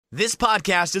This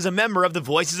podcast is a member of the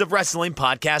Voices of Wrestling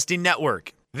Podcasting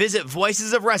Network. Visit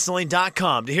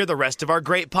voicesofwrestling.com to hear the rest of our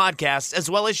great podcasts, as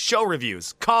well as show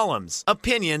reviews, columns,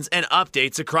 opinions, and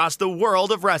updates across the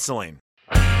world of wrestling.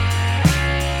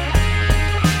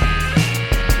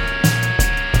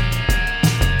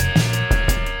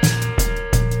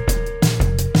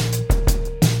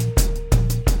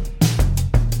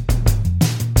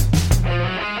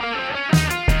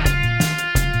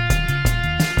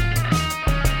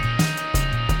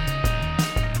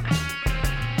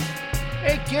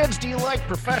 Kids, do you like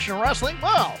professional wrestling?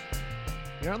 Well,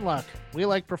 you're in luck. We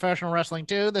like professional wrestling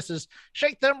too. This is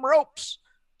Shake Them Ropes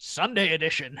Sunday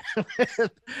edition.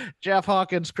 Jeff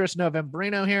Hawkins, Chris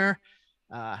Novembrino here.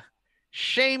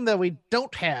 Shame that we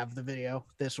don't have the video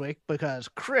this week because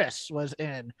Chris was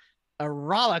in a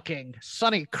rollicking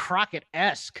Sonny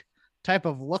Crockett-esque type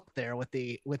of look there with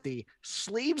the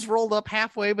sleeves rolled up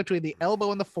halfway between the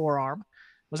elbow and the forearm.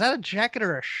 Was that a jacket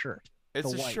or a shirt?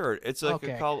 It's a shirt. It's like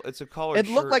okay. it's a collared shirt.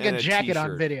 It looked like a jacket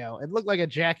t-shirt. on video. It looked like a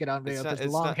jacket on video because the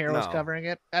long hair was covering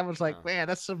it. I was like, man,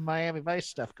 that's some Miami Vice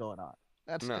stuff going on.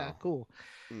 That's kind of cool.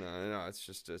 No, it's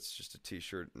just a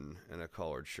t-shirt and a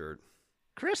collared shirt.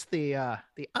 Chris, the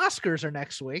Oscars are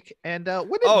next week, and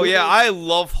I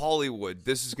love Hollywood.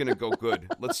 This is gonna go good.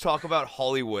 Let's talk about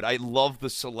Hollywood. I love the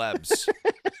celebs.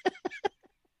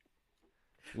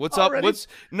 What's already? up?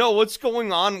 What's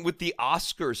going on with the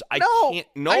Oscars? I love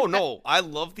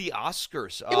the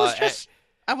Oscars. It was just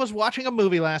I was watching a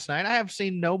movie last night. I have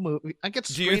seen no movie. I get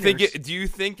screeners. Do you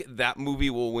think that movie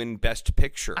will win Best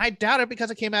Picture? I doubt it because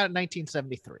it came out in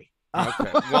 1973.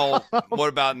 Okay. Well, what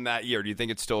about in that year? Do you think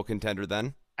it's still a contender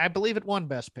then? I believe it won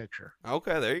Best Picture.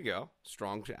 Okay, there you go.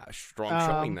 Strong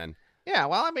showing then. Yeah,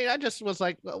 well, I mean, I just was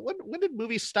like, when did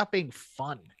movies stop being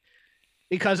fun?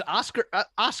 Because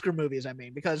Oscar movies, I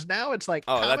mean, because now it's like...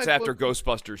 Oh, that's after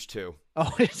Ghostbusters 2.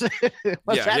 Oh, is it?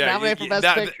 Was that nominated for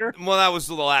Best Picture? Well, that was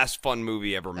the last fun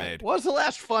movie ever made. What was the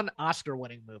last fun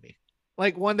Oscar-winning movie?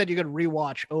 Like one that you could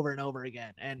rewatch over and over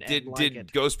again. Did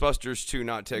Ghostbusters 2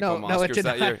 not take home Oscars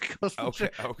that year? Okay.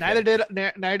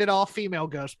 Neither did all female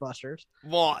Ghostbusters.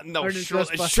 Well, no, sure.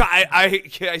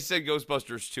 I said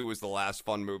Ghostbusters 2 was the last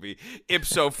fun movie.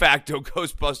 Ipso facto,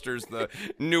 Ghostbusters, the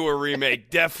newer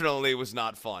remake, definitely was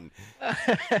not fun.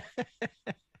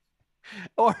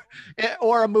 Or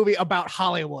a movie about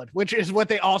Hollywood, which is what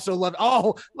they also love.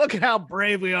 Oh, look at how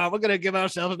brave we are. We're going to give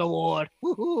ourselves an award.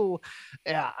 Woo-hoo.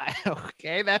 Yeah.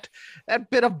 Okay. That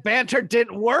bit of banter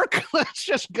didn't work. Let's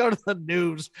just go to the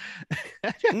news.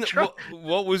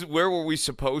 Where were we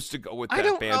supposed to go with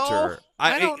that banter? Know.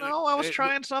 I don't know. I was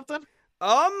trying something.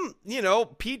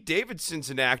 Pete Davidson's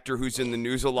an actor who's in the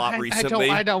news a lot recently.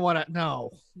 I don't want to.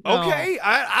 No. Okay,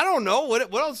 I don't know.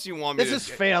 What else do you want me to? This is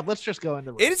failed. Let's just go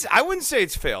into it. I wouldn't say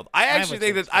it's failed. I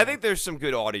think there's some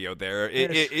good audio there.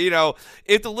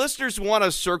 If the listeners want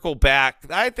to circle back,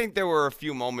 I think there were a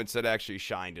few moments that actually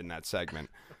shined in that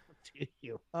segment.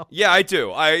 Yeah, I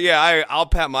do. I'll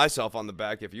pat myself on the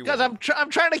back if you want. Because I'm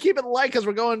trying to keep it light because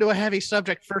we're going to a heavy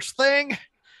subject first thing.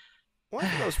 Well,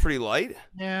 that was pretty light.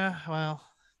 Yeah, well,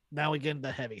 now we get into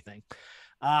the heavy thing.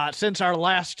 Since our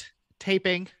last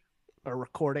taping or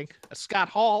recording, Scott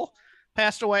Hall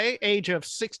passed away, age of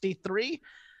 63.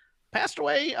 Passed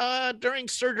away during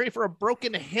surgery for a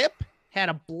broken hip, had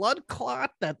a blood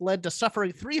clot that led to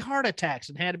suffering 3 heart attacks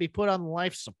and had to be put on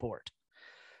life support.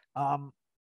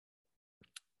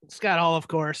 Scott Hall, of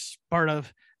course, part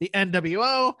of the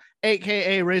NWO,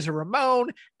 a.k.a. Razor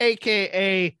Ramon,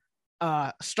 a.k.a.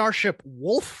 Starship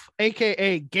Wolf,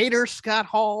 aka Gator Scott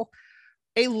Hall,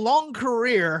 a long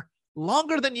career,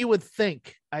 longer than you would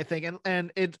think, I think,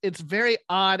 and it's very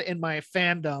odd in my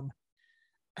fandom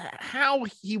how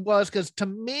he was, because to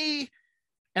me,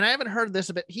 and I haven't heard this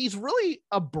a bit, he's really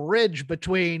a bridge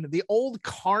between the old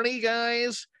Carney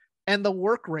guys and the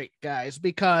work rate guys,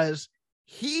 because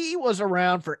he was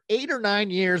around for 8 or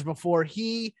 9 years before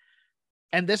he.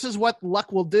 And this is what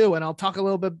luck will do. And I'll talk a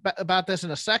little bit about this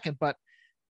in a second, but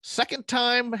second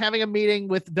time having a meeting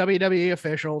with WWE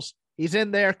officials, he's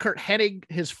in there. Kurt Hennig,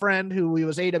 his friend, who he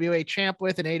was AWA champ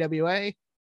with in AWA,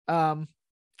 got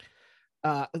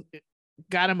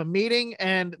him a meeting,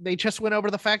 and they just went over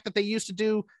the fact that they used to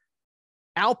do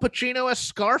Al Pacino as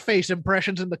Scarface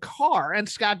impressions in the car, and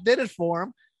Scott did it for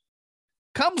him.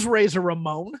 Comes Razor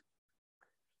Ramon.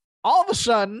 All of a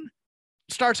sudden,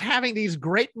 starts having these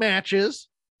great matches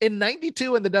in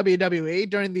 92 in the WWE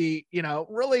during the,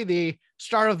 really the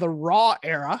start of the Raw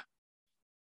era,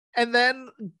 and then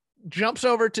jumps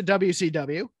over to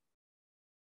WCW.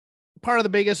 Part of the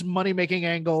biggest money-making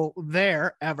angle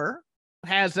there ever,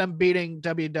 has them beating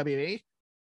WWE.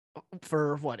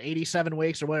 for 87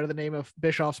 weeks or whatever the name of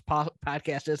Bischoff's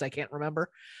podcast is. I can't remember.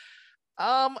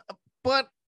 But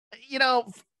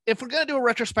if we're going to do a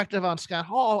retrospective on Scott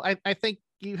Hall, I think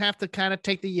you have to kind of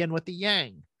take the yin with the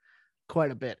yang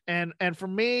quite a bit. And for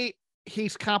me,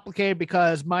 he's complicated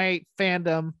because my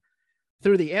fandom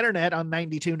through the internet on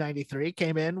 92, 93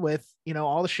 came in with,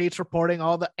 all the sheets reporting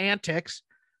all the antics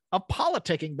of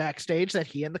politicking backstage that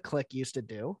he and the Clique used to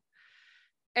do.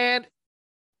 And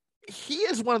he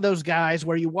is one of those guys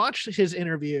where you watch his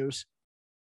interviews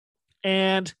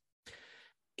and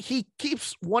he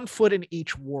keeps one foot in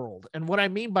each world. And what I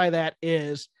mean by that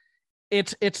is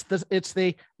it's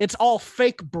all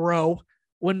fake, bro.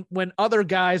 When other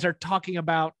guys are talking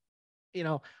about,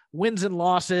 wins and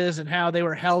losses and how they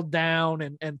were held down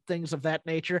and things of that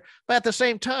nature. But at the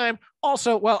same time,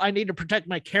 also, well, I need to protect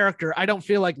my character. I don't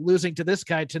feel like losing to this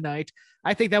guy tonight.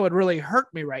 I think that would really hurt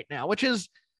me right now, which is,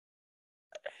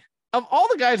 of all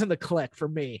the guys in the Clique for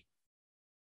me,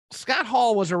 Scott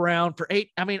Hall was around for 8.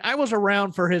 I mean, I was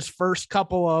around for his first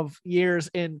couple of years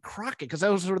in Crockett because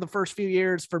those were the first few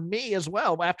years for me as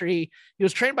well. After he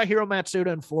was trained by Hiro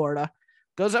Matsuda in Florida,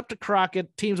 goes up to Crockett,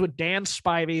 teams with Dan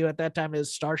Spivey, who at that time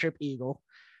is Starship Eagle,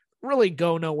 really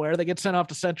go nowhere. They get sent off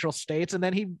to Central States, and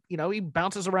then he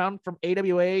bounces around from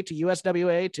AWA to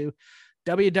USWA to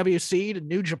WWC to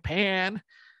New Japan,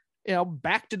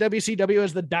 back to WCW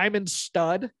as the Diamond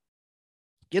Stud.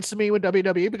 Gets to me with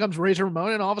WWE, becomes Razor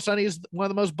Ramon, and all of a sudden he's one of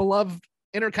the most beloved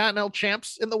intercontinental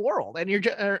champs in the world, and you're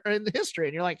in the history,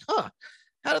 and you're like,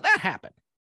 how did that happen?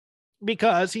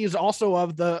 Because he's also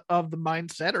of the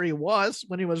mindset, or he was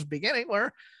when he was beginning,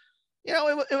 where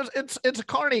it's a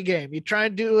carny game. You try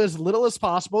and do as little as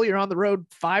possible. You're on the road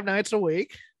 5 nights a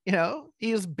week.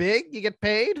 He's big. You get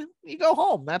paid. You go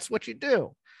home. That's what you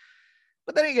do.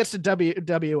 But then he gets to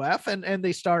WWF, and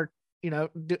they start. He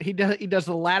does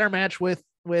the ladder match with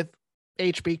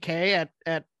HBK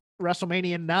at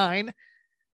WrestleMania 9.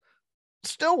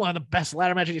 Still one of the best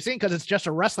ladder matches you've seen because it's just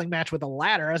a wrestling match with a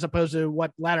ladder as opposed to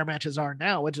what ladder matches are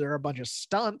now, which are a bunch of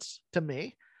stunts to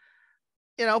me.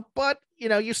 But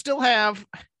you still have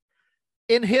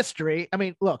in history. I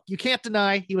mean, look, you can't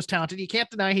deny he was talented. You can't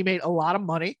deny he made a lot of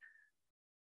money.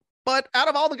 But out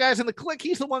of all the guys in the Clique,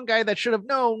 he's the one guy that should have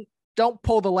known, don't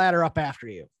pull the ladder up after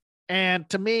you. And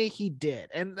to me, he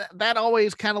did. And that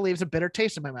always kind of leaves a bitter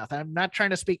taste in my mouth. I'm not trying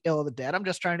to speak ill of the dead. I'm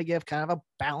just trying to give kind of a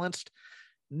balanced,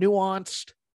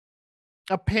 nuanced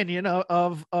opinion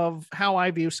of how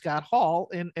I view Scott Hall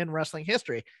in wrestling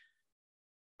history.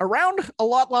 Around a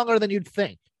lot longer than you'd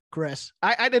think, Chris.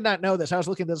 I did not know this. I was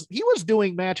looking at this. He was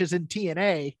doing matches in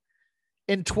TNA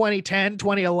in 2010,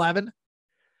 2011.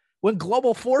 When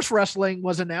Global Force Wrestling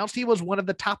was announced, he was one of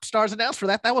the top stars announced for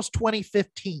that. That was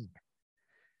 2015.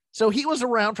 So he was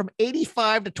around from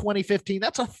 85 to 2015.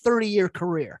 That's a 30-year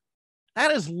career.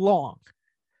 That is long.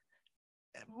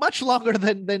 Much longer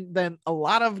than a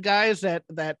lot of guys that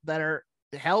are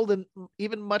held in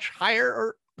even much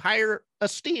higher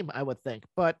esteem, I would think.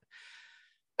 But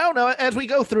I don't know. As we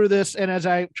go through this and as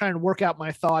I try and work out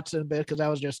my thoughts in a bit, because I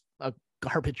was just a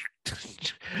garbage.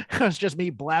 It was just me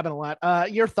blabbing a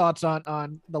lot. Your thoughts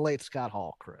on the late Scott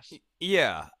Hall, Chris?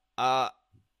 Yeah.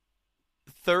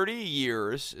 30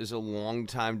 years is a long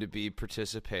time to be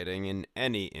participating in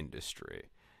any industry.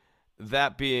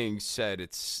 That being said,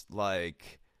 it's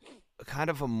like kind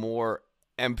of a more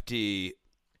empty.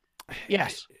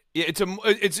 Yes.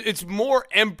 It's more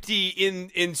empty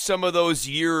in some of those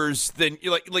years than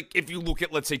like if you look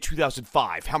at, let's say,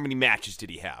 2005, how many matches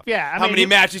did he have? Yeah. How many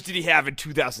matches did he have in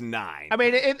 2009? I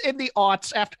mean, in the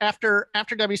aughts after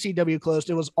WCW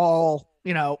closed, it was all,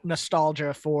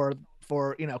 nostalgia for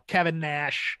Kevin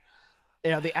Nash,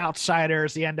 the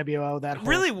Outsiders, the NWO, that whole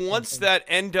really once thing. That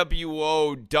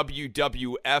NWO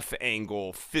WWF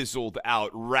angle fizzled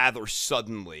out rather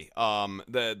suddenly.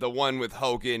 The one with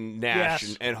Hogan, Nash,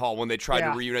 yes. and Hall when they tried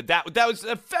to reunite, that was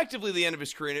effectively the end of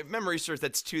his career. And if memory serves,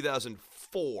 that's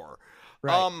 2004.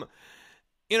 Right.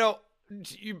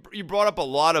 You brought up a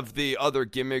lot of the other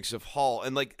gimmicks of Hall,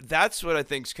 and that's what I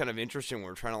think is kind of interesting when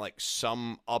we're trying to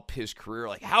sum up his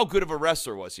career. How good of a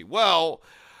wrestler was he? Well,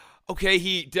 okay,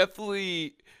 he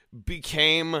definitely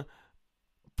became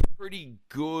pretty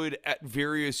good at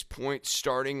various points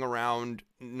starting around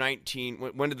 19.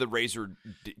 When did the Razor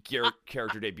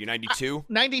character debut? 92?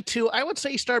 92. I would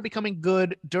say he started becoming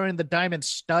good during the Diamond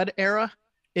Stud era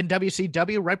in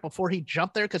WCW, right before he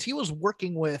jumped there, because he was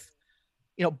working with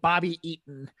Bobby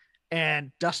Eaton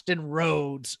and Dustin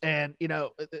Rhodes. And,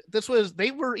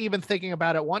 they were even thinking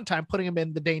about at one time putting him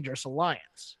in the Dangerous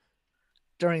Alliance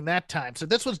during that time. So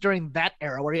this was during that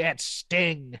era where he had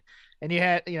Sting and you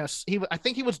had, I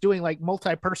think he was doing like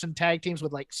multi-person tag teams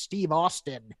with like Steve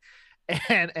Austin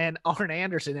and Arn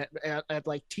Anderson at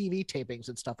like TV tapings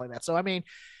and stuff like that. So I mean,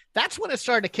 that's when it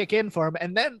started to kick in for him,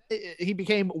 and then he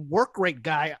became work rate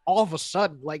guy all of a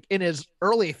sudden, like in his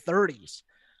early 30s,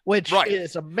 which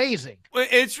is amazing.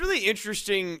 It's really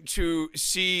interesting to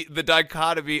see the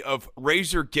dichotomy of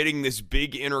Razor getting this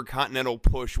big intercontinental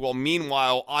push, while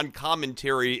meanwhile on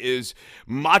commentary is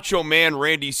Macho Man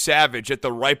Randy Savage at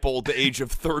the ripe old age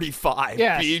of 35,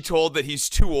 being told that he's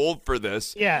too old for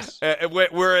this. Yes.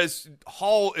 Whereas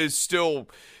Hall is still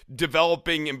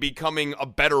developing and becoming a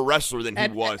better wrestler than he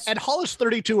was. And Hall is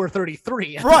 32 or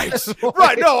 33. Right.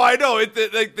 Right. No, I know.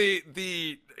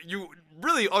 You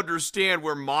really understand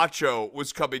where Macho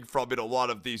was coming from in a lot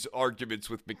of these arguments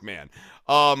with McMahon.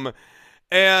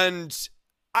 And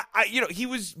I he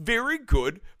was very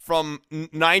good from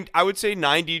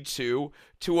 92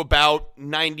 to about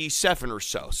 97 or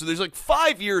so. So there's like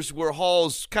 5 years where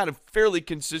Hall's kind of fairly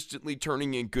consistently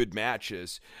turning in good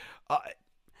matches.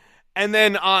 And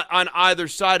then on either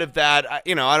side of that, I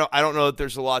don't know that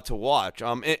there's a lot to watch.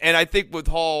 And I think with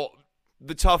Hall,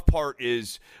 the tough part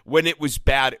is when it was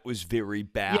bad, it was very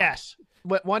bad. Yes.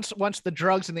 But once the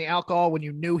drugs and the alcohol, when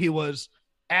you knew he was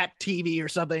at TV or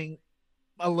something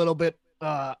a little bit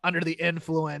under the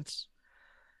influence,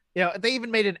 they even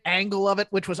made an angle of it,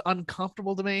 which was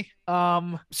uncomfortable to me.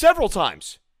 Several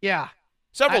times. Yeah.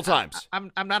 Several times.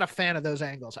 I'm not a fan of those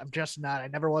angles. I'm just not. I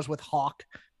never was with Hawk.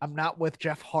 I'm not with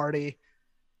Jeff Hardy.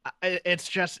 It's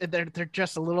just they're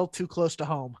just a little too close to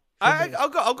home.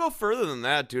 I'll go further than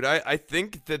that, dude. I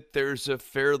think that there's a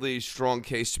fairly strong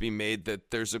case to be made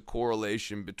that there's a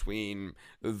correlation between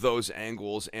those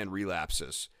angles and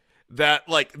relapses. That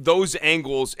like those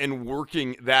angles and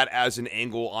working that as an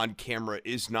angle on camera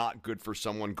is not good for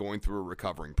someone going through a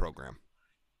recovering program.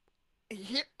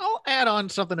 I'll add on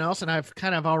something else, and I've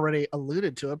kind of already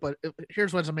alluded to it, but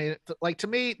here's what's amazing. Like, to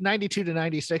me, 92 to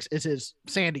 96 is his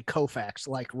Sandy Koufax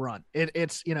like run.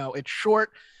 It's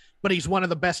short, but he's one of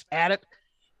the best at it.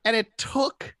 And it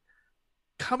took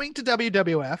coming to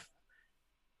WWF,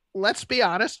 let's be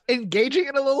honest, engaging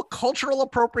in a little cultural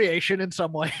appropriation in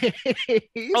some way.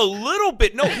 A little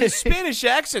bit. No, his Spanish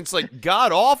accent's like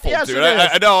god awful, yes, dude.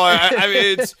 I know. I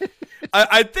mean, it's.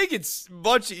 I think it's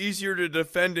much easier to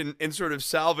defend and sort of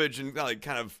salvage and like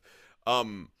kind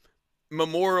of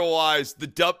memorialize the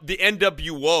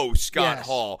NWO Scott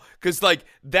Hall, because like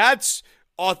that's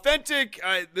authentic.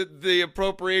 The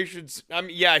appropriations. I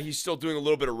mean, yeah, he's still doing a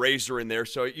little bit of Razor in there.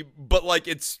 But like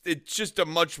it's just a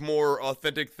much more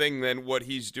authentic thing than what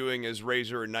he's doing as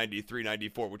Razor in 93,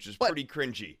 94, which is pretty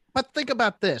cringy. But think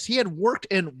about this: he had worked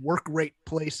in work rate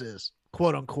places,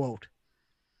 quote unquote,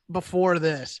 before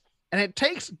this. And it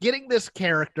takes getting this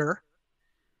character.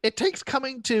 It takes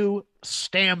coming to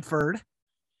Stamford.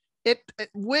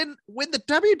 When the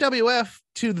WWF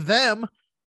to them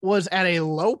was at a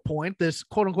low point, this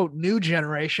quote unquote new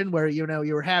generation where, you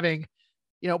were having,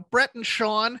 Brett and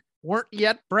Shawn weren't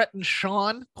yet Brett and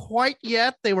Shawn quite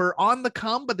yet. They were on the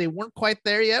come, but they weren't quite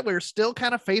there yet. We were still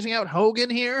kind of phasing out Hogan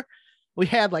here. We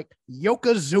had like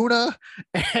Yokozuna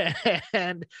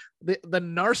and the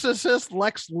narcissist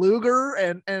Lex Luger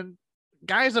and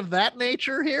guys of that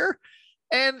nature here.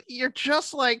 And you're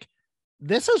just like,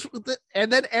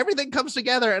 and then everything comes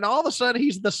together and all of a sudden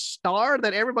he's the star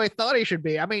that everybody thought he should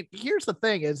be. I mean, here's the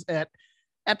thing is at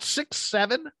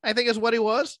 6'7", I think is what he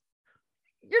was.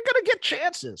 You're going to get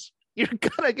chances.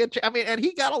 And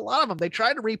he got a lot of them. They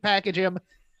tried to repackage him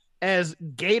as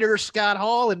Gator Scott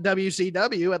Hall in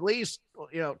WCW, at least,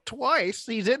 twice.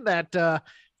 He's in that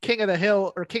King of the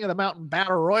Hill or King of the Mountain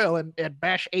Battle Royal at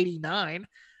Bash 89,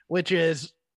 which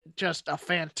is just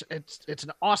it's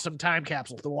an awesome time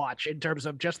capsule to watch in terms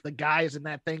of just the guys in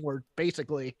that thing were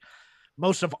basically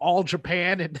most of all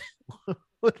Japan and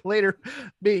later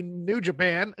being New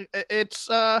Japan. It's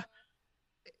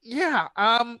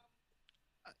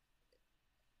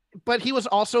but he was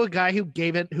also a guy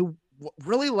who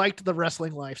really liked the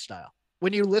wrestling lifestyle.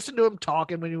 When you listen to him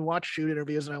talk and when you watch shoot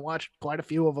interviews, and I watched quite a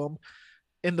few of them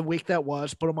in the week that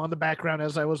was, put them on the background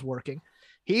as I was working.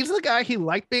 He's the guy. He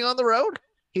liked being on the road.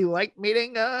 He liked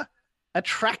meeting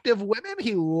attractive women.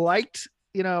 He liked,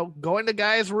 going to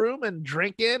guys' room and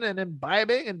drinking and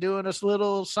imbibing and doing this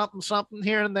little something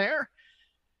here and there.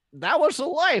 That was the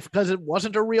life because it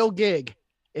wasn't a real gig.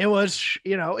 It was,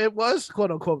 it was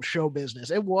quote unquote show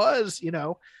business. It was, you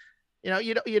don't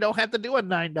have to do a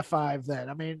 9 to 5 then.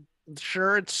 I mean,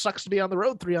 sure, it sucks to be on the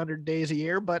road 300 days a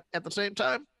year, but at the same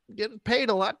time, getting paid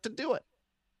a lot to do it.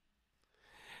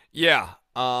 Yeah.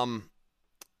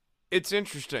 It's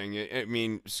interesting. I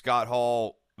mean, Scott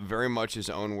Hall, very much his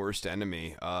own worst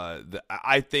enemy.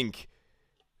 I think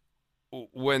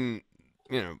when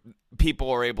people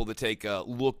are able to take a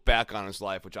look back on his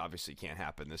life, which obviously can't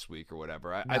happen this week or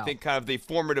whatever. I think kind of the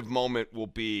formative moment will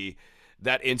be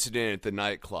that incident at the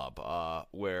nightclub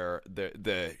where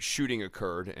the shooting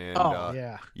occurred. And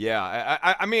I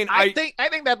mean, I think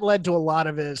that led to a lot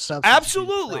of his substance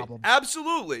abuse problems.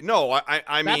 Absolutely. No,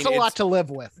 I mean, that's a lot to live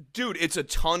with, dude. It's a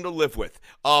ton to live with.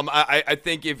 I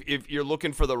think if you're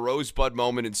looking for the rosebud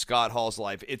moment in Scott Hall's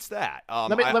life, it's that.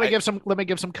 Let me give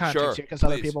some context here, because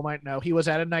other people might know. He was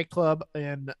at a nightclub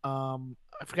in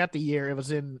I forgot the year. It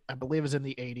was I believe it was in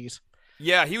the 80s.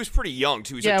 Yeah, he was pretty young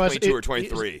too. He was 22 or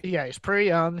 23. He's pretty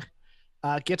young.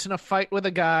 Gets in a fight with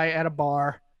a guy at a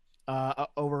bar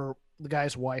over the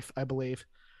guy's wife, I believe.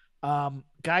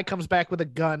 Guy comes back with a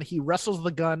gun. He wrestles the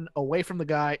gun away from the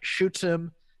guy, shoots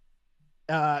him.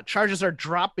 Charges are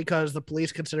dropped because the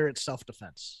police consider it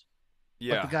self-defense.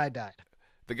 Yeah. But the guy died.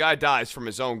 The guy dies from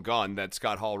his own gun that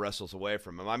Scott Hall wrestles away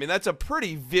from him. I mean, that's a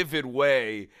pretty vivid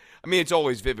way. I mean, it's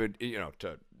always vivid,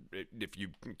 if you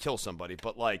kill somebody,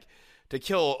 but like, to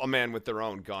kill a man with their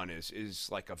own gun is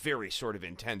like a very sort of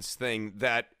intense thing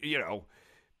that,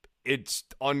 it's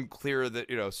unclear that,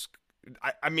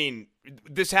 I mean,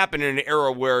 this happened in an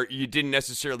era where you didn't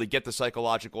necessarily get the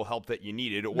psychological help that you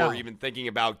needed, or even thinking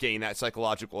about getting that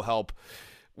psychological help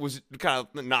was kind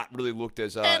of not really looked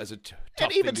as a tough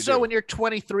and even thing to so, do. When you're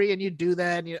 23 and you do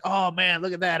that, and oh man,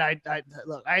 look at that!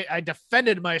 I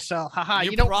defended myself. Haha!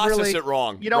 You don't process it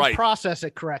wrong. You don't process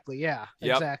it correctly. Yeah,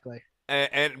 yep. Exactly.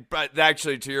 But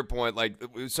actually, to your point, like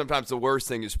sometimes the worst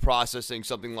thing is processing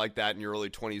something like that in your early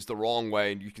 20s the wrong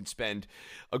way, and you can spend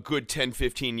a good 10,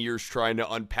 15 years trying to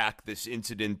unpack this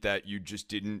incident that you just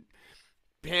didn't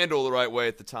handle the right way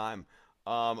at the time.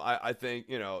 I think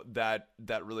that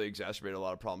really exacerbated a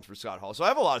lot of problems for Scott Hall. So I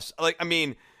have a lot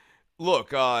of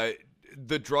look,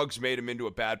 the drugs made him into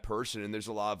a bad person, and there's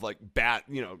a lot of bad,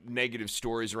 negative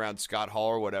stories around Scott Hall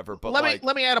or whatever. But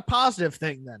let me add a positive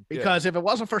thing then, because if it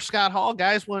wasn't for Scott Hall,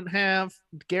 guys wouldn't have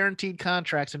guaranteed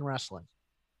contracts in wrestling.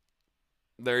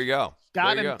 There you go.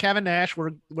 Scott and Kevin Nash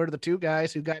were the two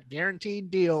guys who got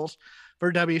guaranteed deals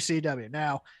for WCW.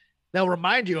 Now, they'll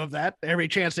remind you of that every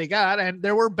chance they got, and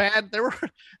there were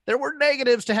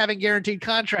negatives to having guaranteed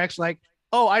contracts, like,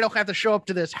 oh, I don't have to show up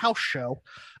to this house show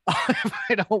if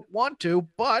I don't want to,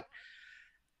 but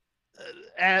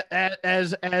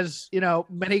as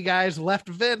many guys left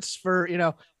Vince for,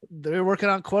 they're working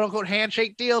on quote unquote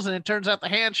handshake deals, and it turns out the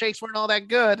handshakes weren't all that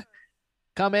good.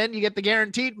 Come in, you get the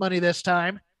guaranteed money this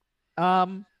time. I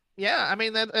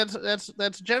mean,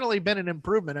 that's generally been an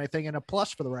improvement, I think, and a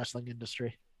plus for the wrestling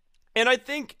industry. And I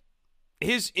think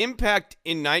his impact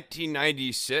in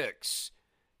 1996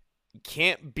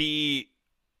 can't be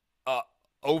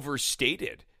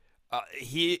overstated.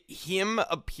 Him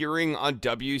appearing on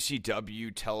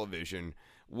WCW television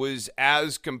was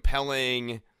as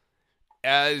compelling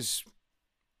as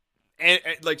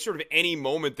sort of any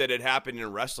moment that had happened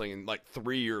in wrestling in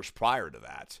 3 years prior to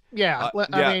that.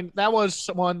 I mean, that was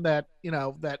one that,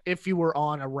 that if you were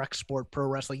on a rec sport pro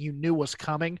wrestling, you knew was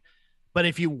coming. But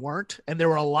if you weren't, and there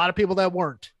were a lot of people that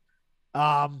weren't,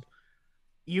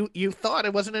 you thought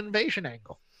it was an invasion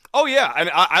angle. Oh yeah, I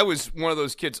mean, I was one of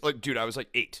those kids. Dude, I was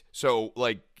 8, so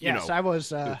yes, I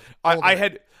was. I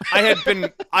had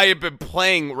been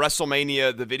playing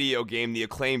WrestleMania, the video game, the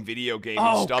Acclaim video game,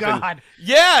 and stuff. God.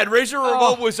 And Razor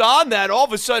Ramon was on that. All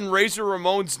of a sudden, Razor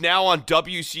Ramon's now on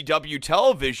WCW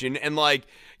television, and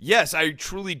yes, I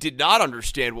truly did not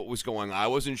understand what was going on. I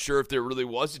wasn't sure if there really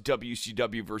was a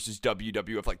WCW versus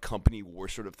WWF company war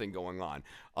sort of thing going on.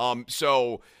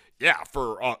 So. Yeah,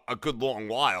 for a good long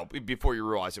while before you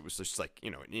realize it was just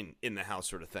in the house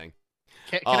sort of thing.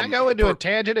 Can I go into a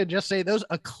tangent and just say those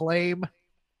Acclaim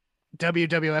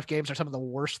WWF games are some of the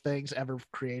worst things ever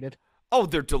created? Oh,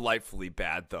 they're delightfully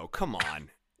bad though. Come on,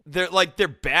 they're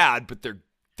bad, but they're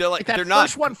that they're not.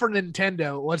 First one for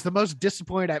Nintendo was the most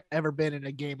disappointed I've ever been in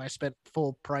a game I spent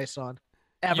full price on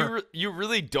ever. You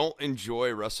really don't enjoy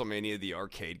WrestleMania the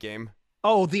arcade game?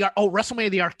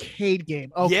 WrestleMania the arcade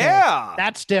game. Okay, yeah,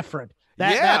 that's different.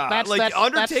 That's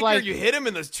Undertaker. You hit him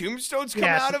and the tombstones come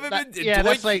out of him.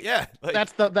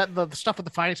 That's the stuff with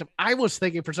the fighting. I was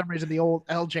thinking for some reason the old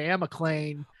LJM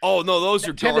Acclaim. Oh no, those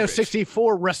are Nintendo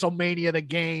 64 WrestleMania the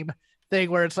game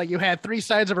thing where it's you had 3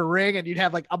 sides of a ring and you'd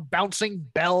have a bouncing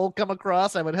bell come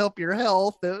across that would help your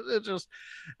health. It just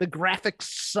the graphics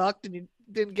sucked and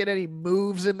didn't get any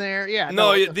moves in there. Yeah.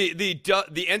 No, the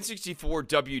N64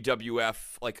 WWF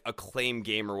like Acclaim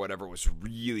game or whatever was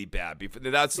really bad.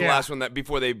 That's the last one that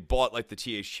before they bought like the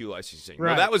THQ licensing.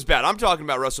 Right. No, that was bad. I'm talking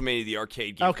about WrestleMania the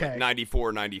arcade game. Okay. Like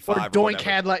 94, 95. Or Doink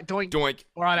had like Doink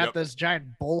brought out Yep. this giant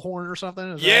bullhorn or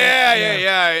something.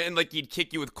 Yeah. And like he'd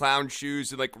kick you with clown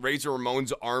shoes, and like Razor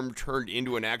Ramon's arm turned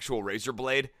into an actual razor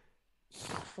blade.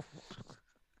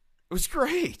 It was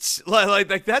great.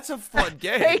 Like that's a fun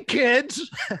game. Hey kids,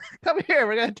 come here.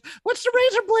 What's the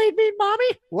razor blade mean,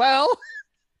 mommy? Well,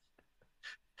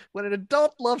 when an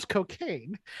adult loves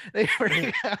cocaine, they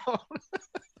bring out.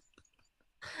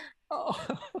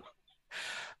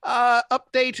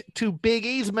 Update to Big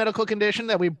E's medical condition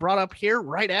that we brought up here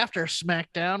right after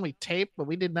SmackDown. We taped, but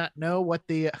we did not know what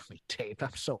we taped.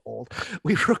 I'm so old.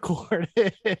 We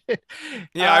recorded.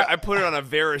 Yeah, I put it on a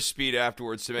Verispeed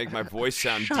afterwards to make my voice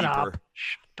sound shut deeper.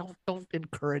 Up. Don't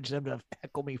encourage them to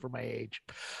heckle me for my age.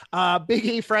 Big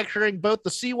E fracturing both the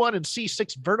C1 and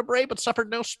C6 vertebrae, but suffered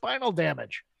no spinal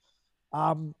damage.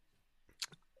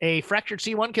 A fractured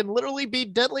C1 can literally be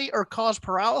deadly or cause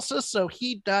paralysis, so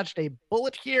he dodged a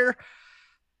bullet here.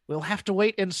 We'll have to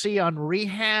wait and see on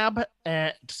rehab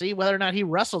and see whether or not he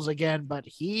wrestles again. But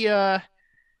he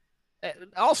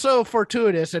also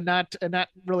fortuitous and not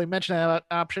really mention that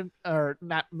option or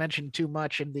not mentioned too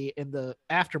much in the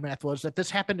aftermath was that this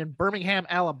happened in Birmingham,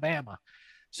 Alabama.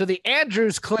 So the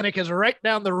Andrews Clinic is right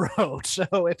down the road. So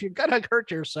if you're gonna hurt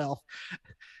yourself,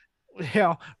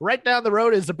 right down the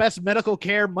road is the best medical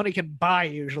care money can buy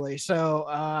usually.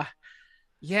 So,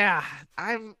 yeah,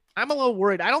 I'm a little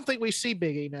worried. I don't think we see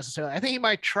Big E necessarily. I think he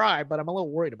might try, but I'm a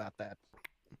little worried about that.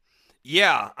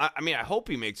 Yeah, I mean, I hope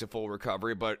he makes a full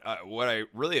recovery, but what I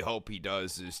really hope he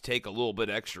does is take a little bit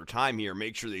extra time here,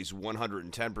 make sure that he's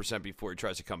 110% before he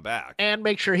tries to come back. And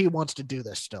make sure he wants to do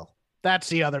this still. That's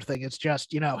the other thing. It's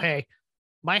just, hey,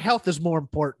 my health is more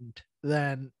important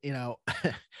than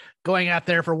going out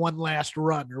there for one last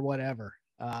run or whatever.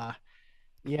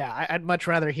 I'd much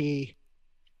rather he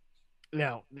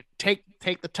take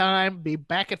the time, be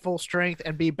back at full strength,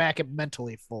 and be back at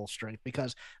mentally full strength,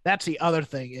 because that's the other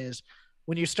thing is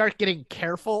when you start getting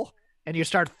careful and you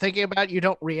start thinking about it, you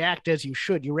don't react as you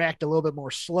should. You react a little bit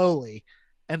more slowly,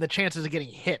 and the chances of getting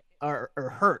hit or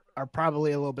hurt are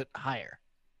probably a little bit higher.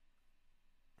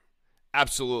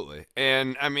 Absolutely.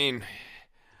 And I mean,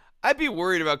 I'd be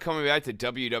worried about coming back to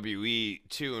WWE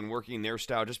too and working their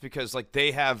style, just because like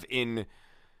they have in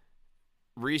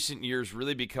recent years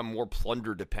really become more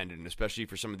plunder dependent, especially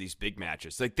for some of these big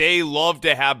matches. Like they love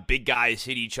to have big guys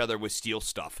hit each other with steel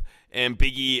stuff, and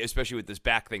Big E, especially with this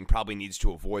back thing, probably needs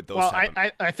to avoid those. Well,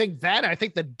 I think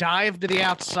the dive to the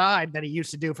outside that he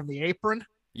used to do from the apron.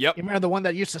 Yep. You remember the one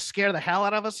that used to scare the hell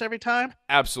out of us every time?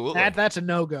 Absolutely. That's a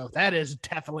no-go. That is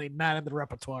definitely not in the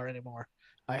repertoire anymore,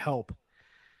 I hope.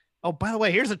 Oh, by the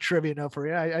way, here's a trivia note for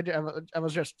you. I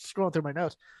was just scrolling through my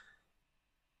notes.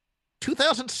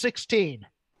 2016,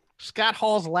 Scott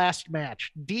Hall's last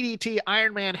match, DDT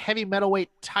Ironman heavy metalweight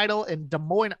title in Des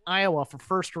Moines, Iowa for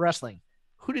First Wrestling.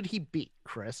 Who did he beat,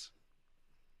 Chris?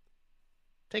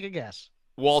 Take a guess.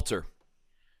 Walter.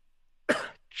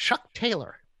 Chuck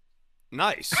Taylor.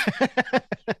 Nice.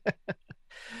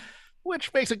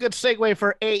 Which makes a good segue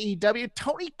for AEW.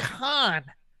 Tony Khan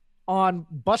on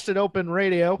Busted Open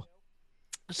Radio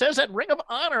says that Ring of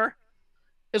Honor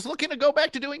is looking to go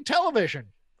back to doing television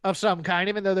of some kind,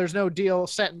 even though there's no deal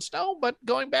set in stone, but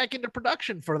going back into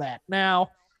production for that.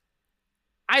 Now,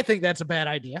 I think that's a bad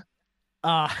idea.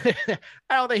 I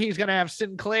don't think he's going to have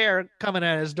Sinclair coming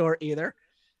at his door either.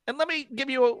 And let me give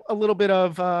you a little bit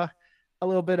of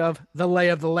the lay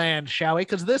of the land, shall we?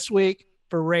 Because this week,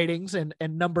 for ratings and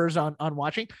numbers on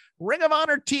watching, Ring of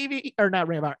Honor TV, or not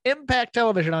Ring of Honor, Impact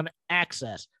Television on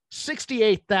Access,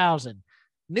 68,000.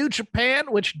 New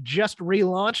Japan, which just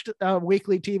relaunched a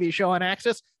weekly TV show on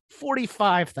Access,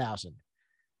 45,000.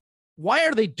 Why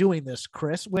are they doing this,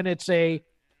 Chris, when it's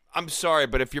I'm sorry,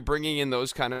 but if you're bringing in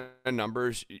those kind of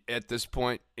numbers at this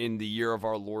point in the year of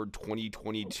our Lord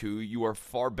 2022, you are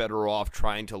far better off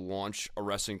trying to launch a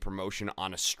wrestling promotion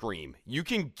on a stream. You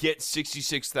can get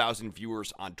 66,000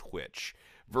 viewers on Twitch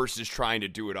versus trying to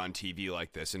do it on TV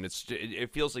like this, and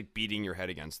it feels like beating your head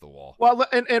against the wall. Well,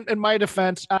 in my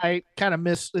defense, I kind of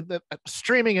miss the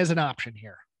streaming as an option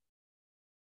here.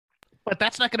 But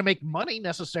that's not going to make money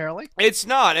necessarily. It's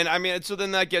not. And I mean, so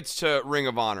then that gets to Ring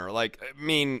of Honor. Like, I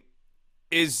mean,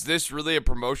 is this really a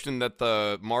promotion that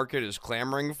the market is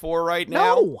clamoring for right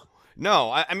now? No.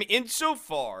 No. I mean,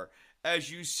 insofar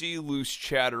as you see loose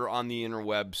chatter on the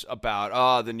interwebs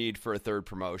about the need for a third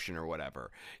promotion or whatever,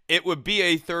 it would be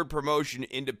a third promotion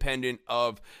independent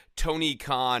of Tony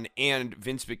Khan and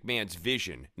Vince McMahon's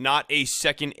vision, not a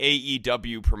second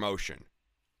AEW promotion.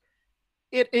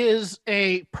 It is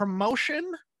a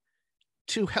promotion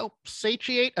to help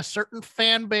satiate a certain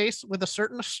fan base with a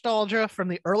certain nostalgia from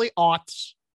the early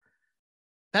aughts.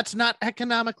 That's not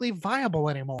economically viable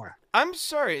anymore. I'm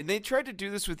sorry, they tried to do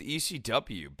this with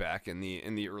ECW back in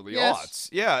the early aughts.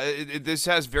 Yeah, this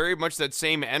has very much that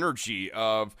same energy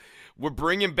of we're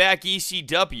bringing back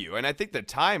ECW, and I think the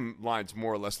timelines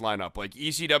more or less line up. Like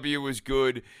ECW was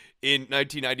good in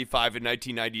 1995 and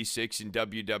 1996, and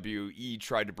WWE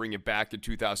tried to bring it back in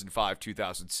 2005,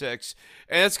 2006,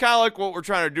 and it's kind of like what we're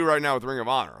trying to do right now with Ring of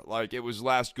Honor. Like it was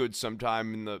last good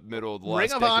sometime in the middle of the last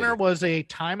Ring of decade. Honor was a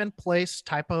time and place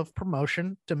type of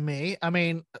promotion to me. I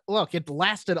mean, look, it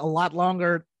lasted a lot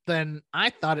longer than I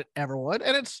thought it ever would,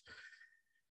 and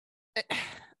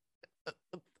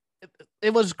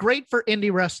it was great for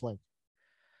indie wrestling.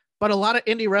 But a lot of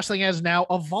indie wrestling has now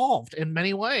evolved in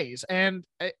many ways, and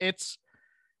it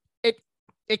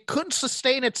couldn't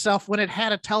sustain itself when it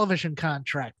had a television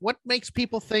contract. What makes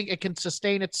people think it can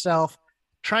sustain itself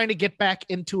trying to get back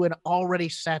into an already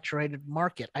saturated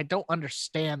market? I don't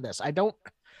understand this.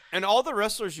 And all the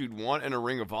wrestlers you'd want in a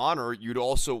Ring of Honor, you'd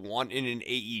also want in an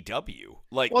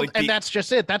AEW. And that's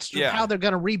just it. That's how they're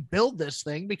going to rebuild this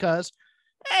thing because,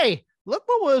 hey, look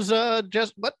what was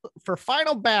for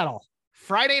Final Battle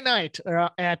Friday night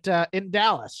in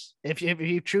Dallas. If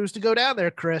you choose to go down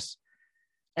there, Chris,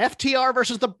 FTR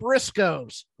versus the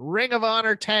Briscoes, Ring of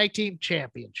Honor Tag Team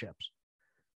Championships.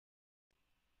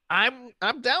 I'm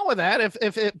down with that.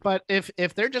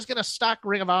 If they're just going to stock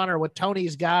Ring of Honor with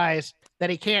Tony's guys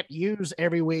that he can't use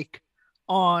every week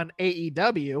on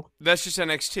AEW, that's just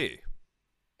NXT.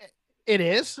 It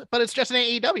is, but it's just an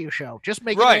AEW show. Just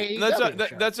make it an AEW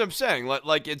show. That's what I'm saying.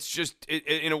 Like it's just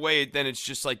in a way. Then it's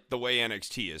just like the way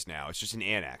NXT is now. It's just an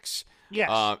annex. Yes.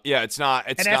 It's not.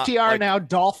 It's and not FTR like, now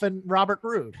Dolph and Robert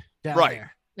Roode down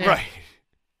there. Yeah. Right.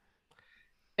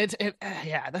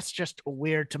 That's just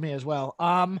weird to me as well.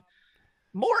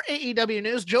 More AEW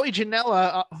news. Joey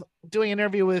Janela doing an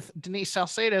interview with Denise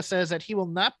Salcedo says that he will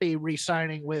not be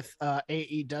re-signing with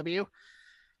AEW.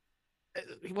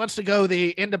 He wants to go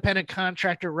the independent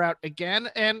contractor route again,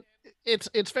 and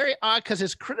it's very odd because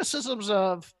his criticisms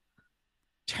of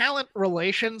talent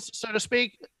relations, so to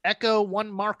speak, echo one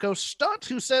Marco Stunt,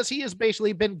 who says he has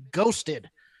basically been ghosted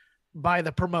by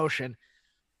the promotion,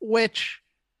 which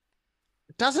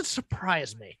doesn't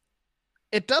surprise me.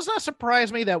 It does not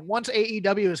surprise me that once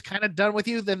AEW is kind of done with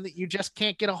you, then you just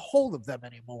can't get a hold of them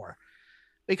anymore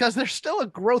because they're still a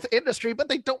growth industry, but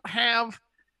they don't have.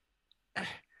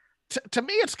 To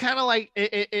me, it's kind of like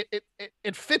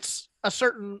it fits a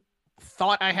certain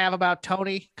thought I have about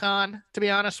Tony Khan, to be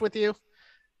honest with you,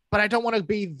 but I don't want to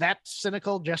be that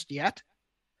cynical just yet.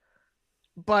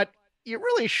 But you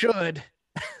really should,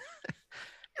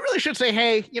 say,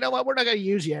 hey, you know what? We're not going to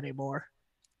use you anymore.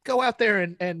 Go out there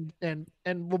and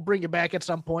we'll bring you back at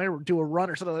some point or do a run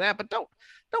or something like that. But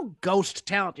don't ghost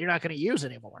talent you're not going to use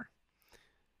anymore.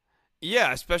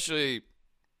 Yeah, especially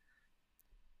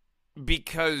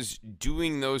because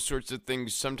doing those sorts of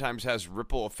things sometimes has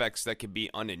ripple effects that can be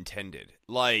unintended.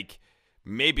 Like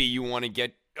maybe you want to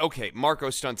get, okay, Marco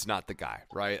Stunt's not the guy,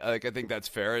 right? Like I think that's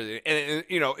fair. And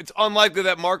it's unlikely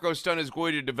that Marco Stunt is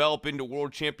going to develop into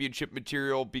world championship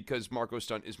material because Marco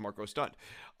Stunt is Marco Stunt.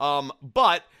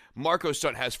 But Marco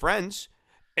Stunt has friends,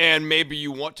 and maybe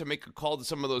you want to make a call to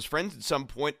some of those friends at some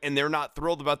point, and they're not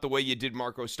thrilled about the way you did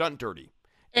Marco Stunt dirty.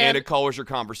 And it colors your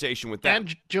conversation with them.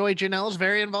 And Joey Janela is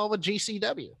very involved with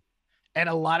GCW. And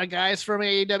a lot of guys from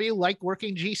AEW like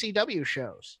working GCW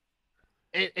shows.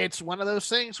 It's one of those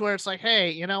things where it's like,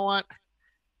 hey, you know what?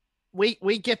 We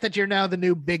get that you're now the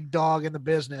new big dog in the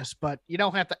business, but you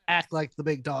don't have to act like the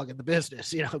big dog in the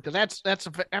business, because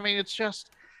it's just.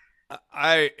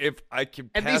 If I can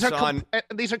pass on.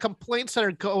 These are complaints that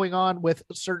are going on with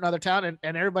certain other town,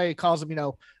 and everybody calls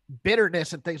them,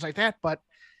 bitterness and things like that. But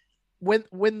when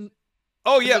maybe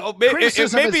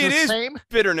it is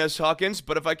bitterness, Hawkins,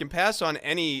 but if I can pass on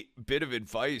any bit of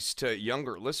advice to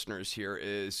younger listeners here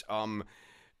is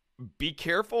be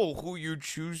careful who you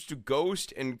choose to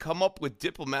ghost and come up with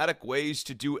diplomatic ways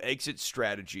to do exit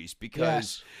strategies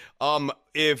because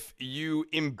if you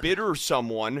embitter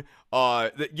someone,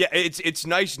 it's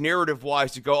nice narrative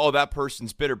wise to go, oh, that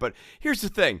person's bitter. But here's the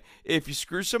thing. If you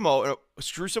screw someone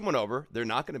over, they're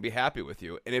not going to be happy with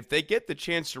you. And if they get the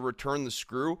chance to return the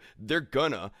screw,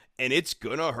 and it's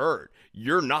going to hurt.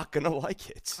 You're not going to like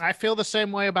it. I feel the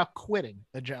same way about quitting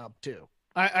the job too.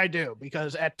 I do,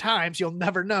 because at times you'll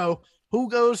never know who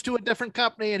goes to a different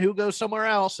company and who goes somewhere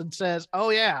else and says, "Oh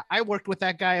yeah, I worked with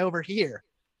that guy over here.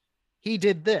 He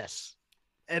did this."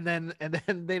 And then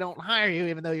they don't hire you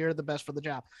even though you're the best for the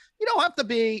job. You don't have to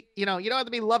be, you don't have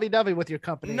to be lovey-dovey with your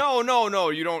company. No,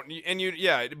 you don't.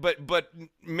 And but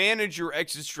manage your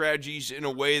exit strategies in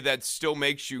a way that still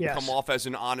makes you come off as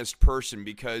an honest person,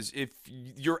 because if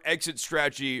your exit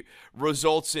strategy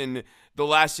results in the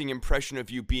lasting impression of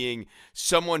you being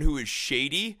someone who is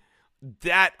shady,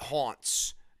 that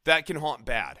can haunt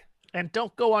bad. And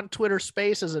don't go on Twitter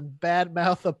Spaces and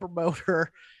badmouth a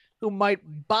promoter who might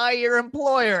buy your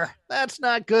employer. That's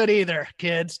not good either,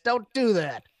 kids. Don't do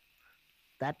that.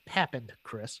 That happened,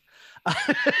 Chris.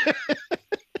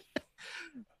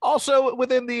 Also,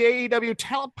 within the AEW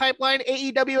talent pipeline,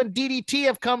 AEW and DDT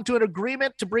have come to an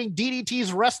agreement to bring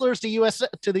DDT's wrestlers to USA.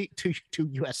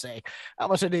 I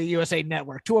almost said to the USA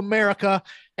Network, to America,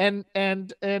 and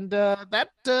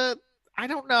that I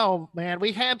don't know, man.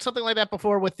 We had something like that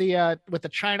before with the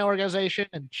China organization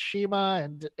and Shima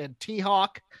and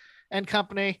T-Hawk and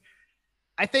company.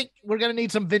 I think we're going to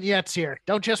need some vignettes here.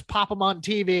 Don't just pop them on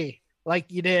TV like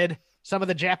you did some of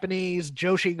the Japanese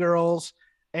Joshi girls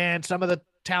and some of the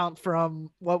talent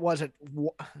from, what was it?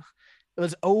 It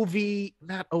was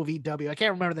not OVW. I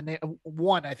can't remember the name.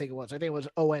 One, I think it was. I think it was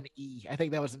ONE. I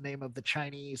think that was the name of the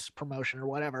Chinese promotion or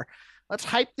whatever. Let's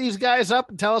hype these guys up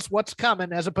and tell us what's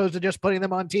coming, as opposed to just putting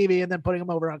them on TV and then putting them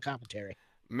over on commentary.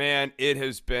 Man, it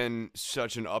has been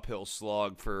such an uphill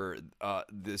slog for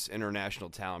this international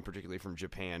talent, particularly from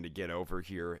Japan, to get over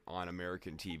here on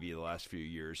American TV the last few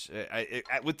years.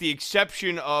 With the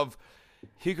exception of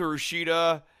Hikaru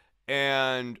Shida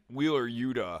and Wheeler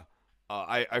Yuta,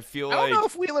 I feel like... I don't know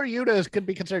if Wheeler Yuta could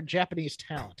be considered Japanese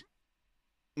talent.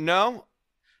 No?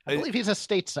 I believe he's a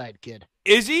stateside kid.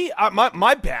 Is he?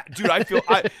 My bad, dude.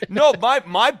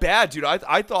 My bad, dude.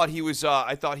 I thought he was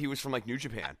from like New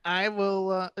Japan. I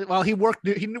will. Well, he worked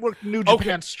New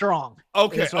Japan strong.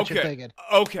 Okay.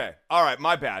 Okay. All right.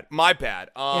 My bad.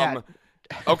 Yeah.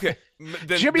 Okay.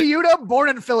 Jimmy Yuta, born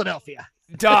in Philadelphia.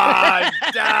 God,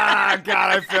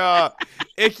 I feel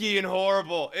icky and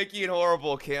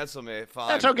horrible. Cancel me. Fine.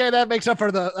 That's okay. That makes up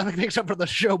for the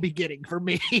show beginning for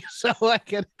me. So I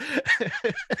can.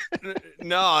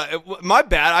 No, my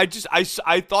bad.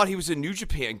 I thought he was a New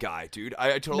Japan guy, dude.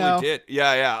 I totally did.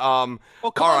 Yeah.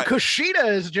 Well, come on,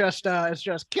 Kushida is just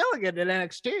killing it in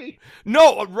NXT.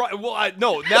 No, right. Well,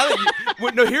 no. Now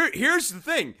that here's the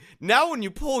thing. Now when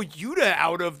you pull Yuta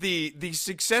out of the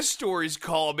success stories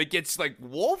column, it gets like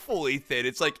woefully thin.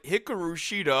 It's like Hikaru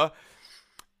Shida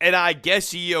and I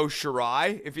guess Io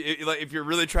Shirai. If you're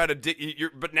really trying to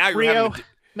dig, but now you're Rio, having to,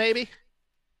 maybe.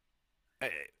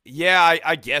 Yeah,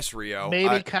 I guess Rio.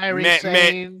 Maybe Kairi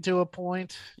Sane to a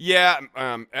point. Yeah,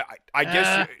 I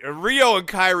guess Rio and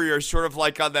Kairi are sort of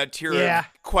like on that tier of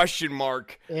question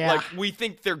mark. Yeah. Like, we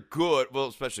think they're good. Well,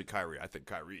 especially Kairi. I think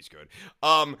Kairi's good.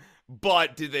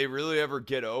 But did they really ever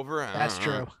get over? That's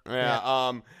true.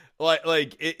 Yeah.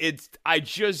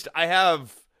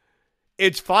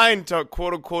 It's fine to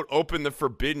quote unquote open the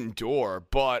forbidden door,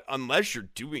 but unless you're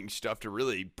doing stuff to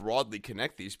really broadly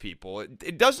connect these people,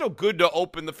 it does no good to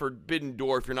open the forbidden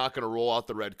door if you're not going to roll out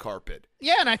the red carpet.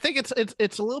 Yeah, and I think it's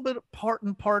a little bit part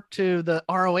and part to the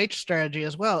ROH strategy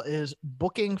as well, is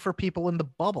booking for people in the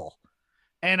bubble.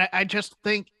 And I just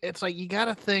think it's like, you got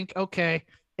to think, okay,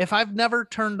 if I've never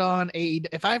turned on AEW,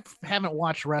 if I haven't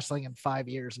watched wrestling in 5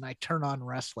 years and I turn on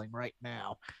wrestling right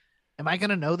now, am I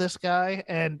going to know this guy?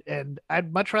 And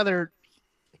I'd much rather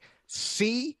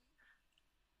see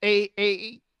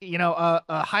a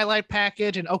highlight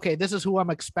package and, okay, this is who I'm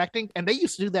expecting. And they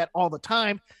used to do that all the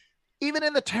time. Even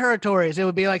in the territories, it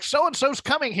would be like, so-and-so's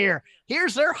coming here.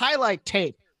 Here's their highlight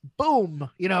tape. Boom,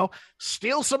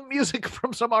 steal some music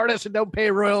from some artist and don't pay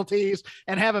royalties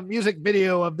and have a music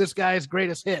video of this guy's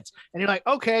greatest hits. And you're like,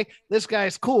 okay, this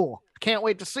guy's cool. Can't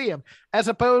wait to see him. As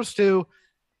opposed to,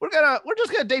 we're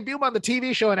just gonna debut him on the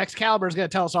TV show and Excalibur is gonna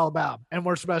tell us all about him, and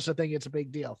we're supposed to think it's a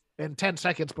big deal in 10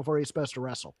 seconds before he's supposed to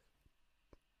wrestle.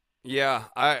 Yeah,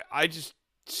 I just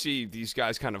see these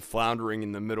guys kind of floundering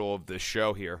in the middle of this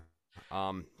show here.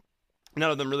 None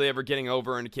of them really ever getting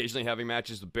over, and occasionally having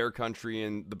matches with Bear Country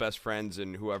and the Best Friends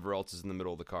and whoever else is in the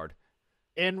middle of the card.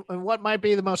 And what might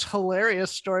be the most hilarious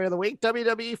story of the week,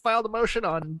 WWE filed a motion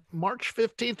on March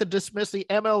 15th to dismiss the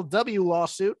MLW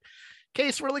lawsuit.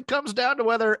 Case really comes down to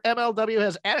whether MLW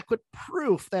has adequate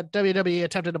proof that WWE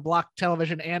attempted to block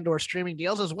television and or streaming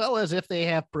deals, as well as if they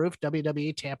have proof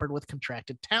WWE tampered with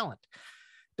contracted talent.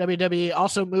 WWE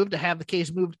also moved to have the case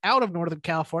moved out of Northern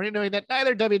California, knowing that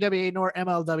neither WWE nor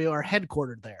MLW are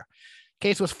headquartered there.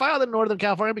 Case was filed in Northern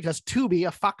California because Tubi,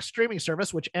 a Fox streaming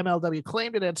service, which MLW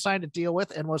claimed it had signed a deal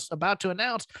with and was about to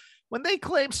announce, when they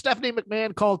claimed Stephanie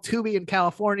McMahon called Tubi in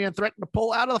California and threatened to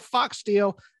pull out of the Fox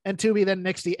deal, and Tubi then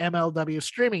nixed the MLW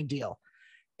streaming deal.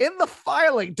 In the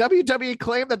filing, WWE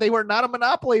claimed that they were not a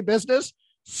monopoly business,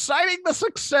 citing the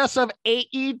success of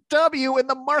AEW in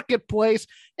the marketplace,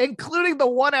 including the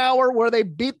 1 hour where they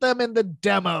beat them in the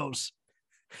demos.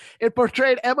 It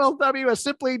portrayed MLW as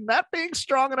simply not being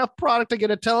strong enough product to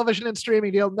get a television and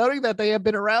streaming deal, noting that they have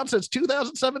been around since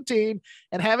 2017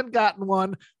 and haven't gotten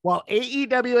one, while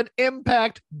AEW and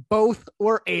Impact both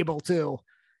were able to.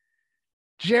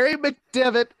 Jerry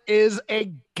McDevitt is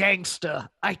a gangsta.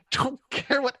 I don't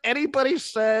care what anybody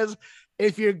says.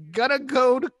 If you're going to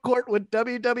go to court with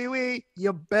WWE,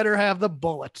 you better have the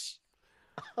bullets.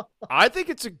 I think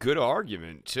it's a good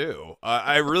argument too.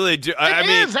 I really do. I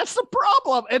mean, that's the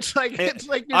problem. It's like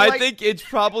I think it's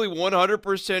probably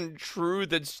 100% true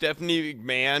that Stephanie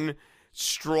McMahon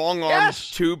strong-armed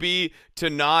Tubi to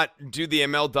not do the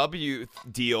MLW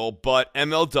deal, but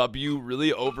MLW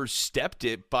really overstepped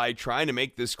it by trying to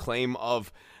make this claim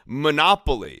of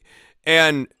monopoly.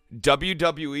 And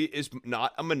WWE is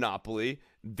not a monopoly.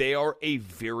 They are a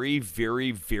very,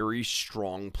 very, very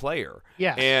strong player.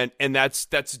 Yeah, and that's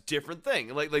a different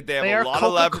thing. Like they have a lot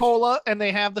of leverage. Coca-Cola, and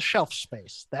they have the shelf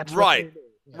space. That's right,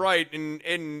 yeah. Right,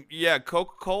 and yeah,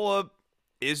 Coca-Cola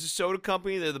is a soda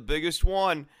company. They're the biggest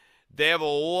one. They have a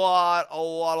lot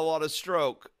of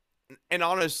stroke. And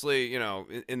honestly,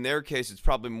 in their case, it's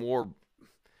probably more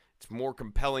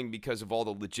compelling because of all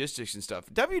the logistics and stuff.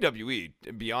 WWE,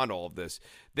 beyond all of this,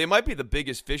 they might be the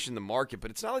biggest fish in the market,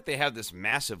 but it's not like they have this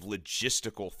massive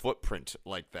logistical footprint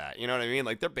like that. You know what I mean?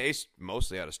 Like, they're based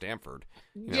mostly out of Stanford.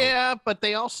 Yeah, but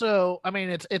they also, I mean,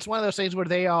 it's one of those things where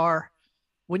they are,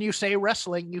 when you say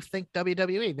wrestling, you think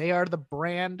WWE. They are the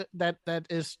brand that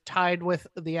is tied with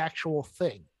the actual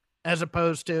thing, as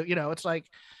opposed to, it's like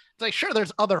sure,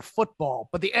 there's other football,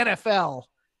 but the NFL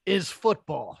is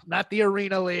football, not the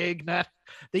Arena League, not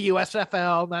the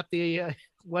USFL, not the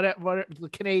whatever the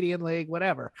Canadian League,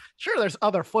 whatever. Sure, there's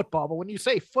other football, but when you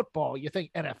say football, you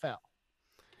think NFL.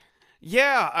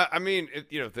 Yeah, I mean,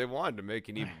 if they wanted to make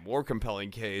an even more compelling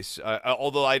case,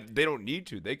 although they don't need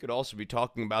to, they could also be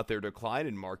talking about their decline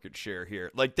in market share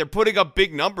here. Like, they're putting up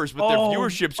big numbers, but their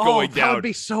viewership's going down. That would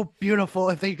be so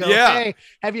beautiful if they go, hey,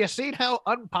 have you seen how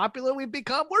unpopular we've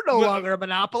become? We're no longer a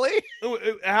monopoly.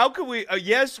 How can we?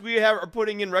 Yes, we are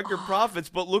putting in record profits,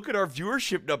 but look at our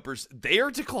viewership numbers. They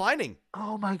are declining.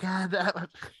 Oh, my God.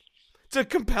 It's a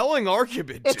compelling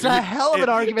argument. It's a hell of an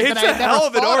argument that I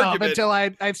never thought of until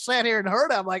I sat here and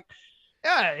heard it. I'm like,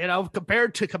 yeah,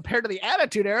 compared to the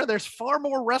Attitude Era, there's far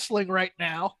more wrestling right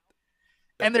now,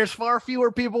 and there's far fewer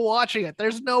people watching it.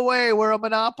 There's no way we're a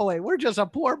monopoly. We're just a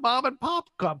poor mom and pop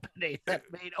company that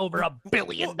made over $1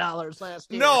 billion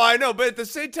last year. No, I know, but at the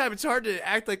same time, it's hard to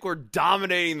act like we're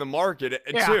dominating the market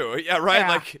too. Yeah, right. Yeah.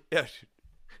 Like, yeah.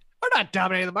 We're not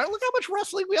dominating the market. Look how much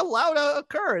wrestling we allow to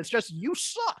occur. It's just, you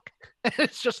suck.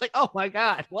 It's just like, oh my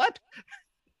God, what?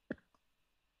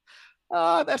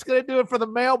 That's going to do it for the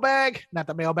mailbag. Not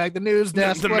the mailbag, the news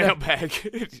desk. The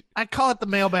mailbag. I call it the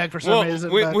mailbag for some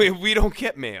reason. We don't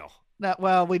get mail.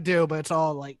 Well, we do, but it's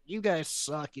all like, you guys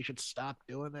suck. You should stop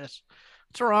doing this.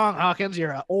 What's wrong, Hawkins?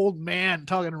 You're an old man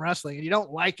talking wrestling and you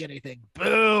don't like anything.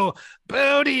 Boo.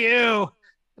 Boo to you.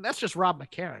 And that's just Rob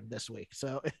McCarran this week.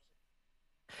 So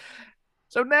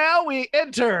now we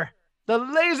enter the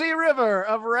lazy river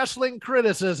of wrestling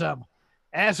criticism.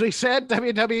 As we said,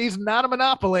 WWE's not a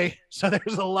monopoly, so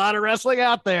there's a lot of wrestling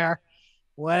out there.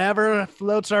 Whatever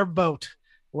floats our boat,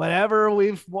 whatever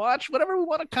we've watched, whatever we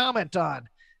want to comment on,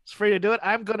 it's free to do it.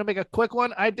 I'm going to make a quick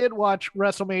one. I did watch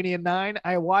WrestleMania 9.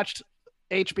 I watched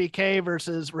HBK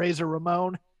versus Razor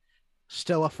Ramon.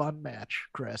 Still a fun match,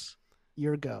 Chris.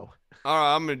 Your go. All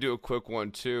right, I'm going to do a quick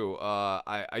one, too.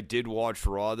 I did watch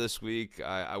Raw this week.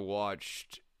 I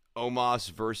watched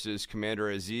Omos versus Commander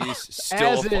Aziz.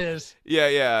 Still As it is.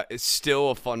 Yeah. It's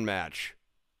still a fun match.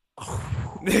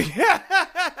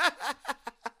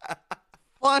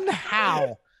 Fun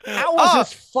how? How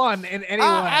was this fun in any way?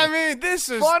 I mean, this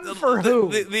is fun for who?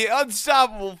 The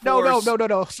unstoppable force.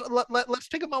 No. So let's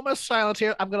take a moment of silence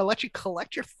here. I'm going to let you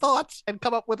collect your thoughts and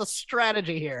come up with a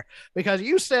strategy here, because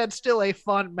you said still a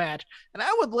fun match, and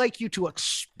I would like you to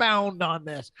expound on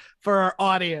this for our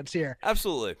audience here.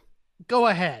 Absolutely. Go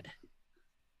ahead.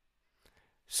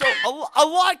 So a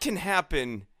lot can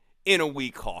happen in a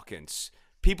week, Hawkins.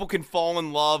 People can fall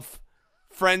in love.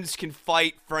 Friends can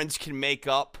fight. Friends can make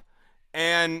up.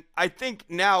 And I think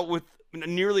now with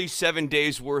nearly 7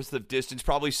 days worth of distance,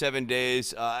 probably 7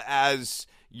 days, as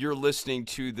you're listening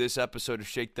to this episode of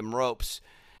Shake Them Ropes.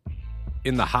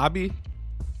 In the hobby,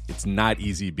 it's not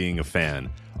easy being a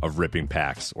fan of ripping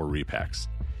packs or repacks.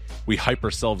 We hype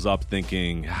ourselves up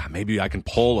thinking, maybe I can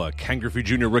pull a Ken Griffey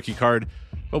Jr. rookie card,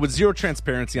 but with zero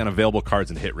transparency on available cards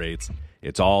and hit rates,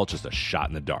 it's all just a shot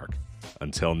in the dark.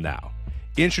 Until now.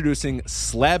 Introducing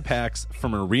slab packs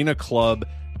from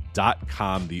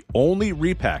arenaclub.com, the only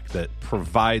repack that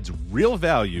provides real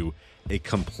value, a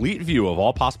complete view of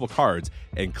all possible cards,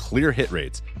 and clear hit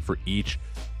rates for each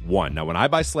one. Now, when I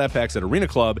buy slab packs at Arena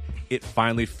Club, it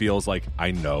finally feels like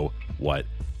I know what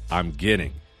I'm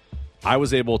getting. I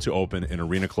was able to open an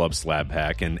Arena Club slab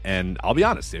pack, and I'll be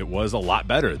honest, it was a lot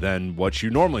better than what you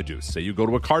normally do. Say you go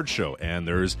to a card show, and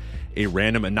there's a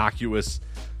random innocuous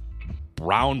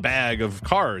brown bag of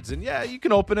cards, and yeah, you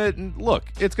can open it and look,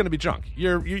 it's going to be junk.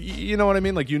 You know what I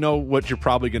mean? Like, you know what you're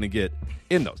probably going to get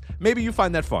in those. Maybe you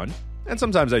find that fun, and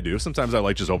sometimes I do. Sometimes I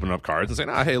like just opening up cards and saying,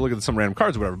 hey, look at some random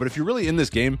cards or whatever. But if you're really in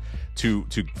this game to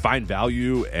find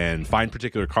value and find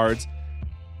particular cards,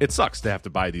 it sucks to have to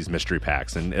buy these mystery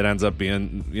packs, and it ends up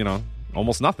being,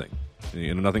 almost nothing.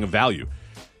 Nothing of value.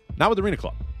 Not with Arena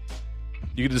Club.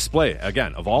 You can display,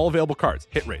 again, of all available cards,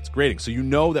 hit rates, grading. So you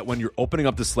know that when you're opening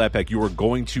up this slab pack, you are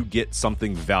going to get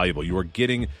something valuable. You are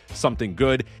getting something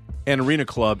good. And Arena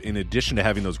Club, in addition to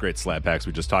having those great slab packs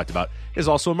we just talked about, is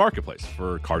also a marketplace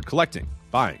for card collecting,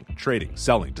 buying, trading,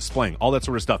 selling, displaying, all that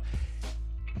sort of stuff.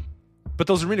 But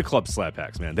those Arena Club slab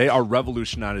packs, man, they are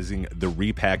revolutionizing the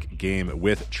repack game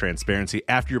with transparency.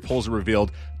 After your pulls are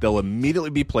revealed, they'll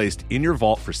immediately be placed in your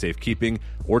vault for safekeeping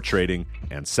or trading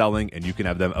and selling, and you can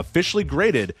have them officially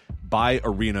graded by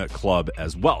Arena Club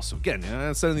as well. So again,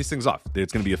 sending these things off,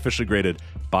 it's going to be officially graded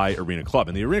by Arena Club.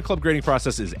 And the Arena Club grading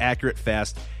process is accurate,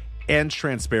 fast, and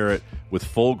transparent, with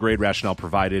full grade rationale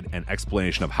provided and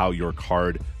explanation of how your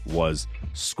card was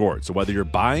scored. So whether you're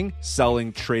buying,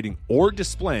 selling, trading, or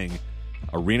displaying,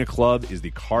 Arena Club is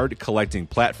the card collecting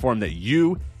platform that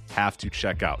you have to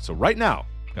check out. So right now,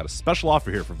 I've got a special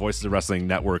offer here for Voices of Wrestling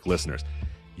Network listeners.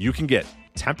 You can get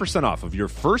 10% off of your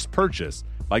first purchase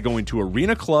by going to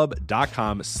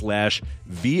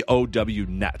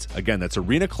arenaclub.com/VOWnet. Again, that's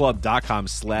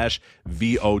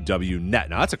arenaclub.com/VOWnet.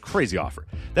 Now, that's a crazy offer.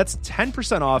 That's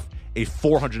 10% off a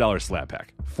 $400 slab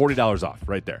pack. $40 off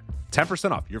right there.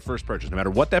 10% off your first purchase. No matter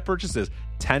what that purchase is,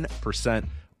 10%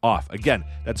 off. Again,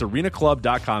 that's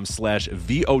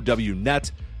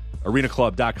arenaclub.com/VOWnet,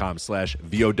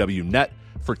 arenaclub.com/VOWnet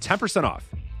for 10% off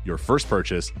your first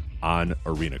purchase on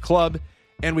Arena Club.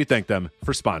 And we thank them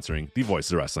for sponsoring the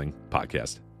Voices of Wrestling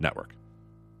Podcast Network.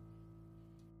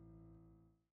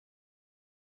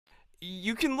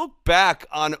 You can look back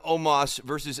on Omos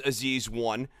versus Aziz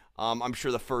 1. I'm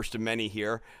sure the first of many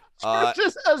here.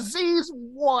 Versus Aziz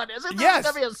 1. Isn't that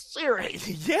going to be a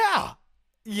series? Yeah.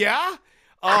 Yeah.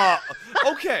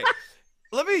 Okay.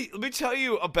 Let me tell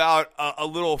you about a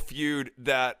little feud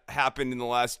that happened in the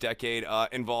last decade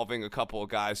involving a couple of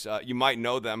guys. You might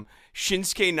know them.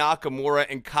 Shinsuke Nakamura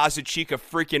and Kazuchika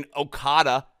freaking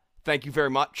Okada. Thank you very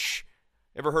much.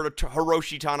 Ever heard of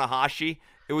Hiroshi Tanahashi?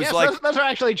 It was those are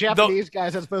actually Japanese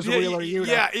guys as opposed to Wheeler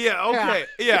Yuta. Yeah, okay.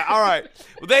 Yeah, all right.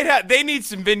 Well, they need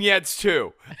some vignettes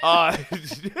too.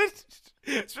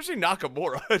 Especially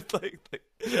Nakamura.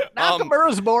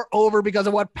 Nakamura's more over because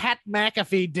of what Pat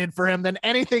McAfee did for him than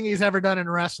anything he's ever done in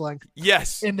wrestling.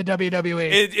 Yes. In the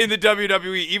WWE. In the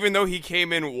WWE, even though he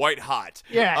came in white hot.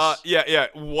 Yes.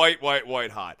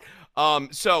 White hot.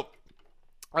 So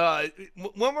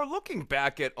when we're looking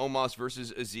back at Omos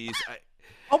versus Aziz,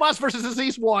 Omos versus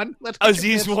Aziz 1.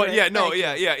 Aziz 1. Yeah.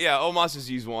 Omos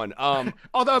Aziz 1.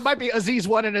 Although it might be Aziz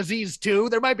 1 and Aziz 2.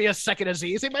 There might be a second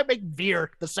Aziz. They might make Veer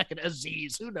the second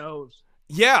Aziz. Who knows?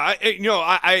 Yeah,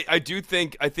 I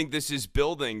think this is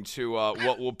building to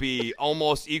what will be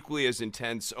almost equally as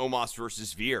intense Omos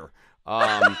versus Veer.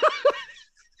 That's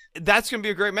going to be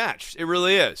a great match. It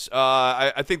really is.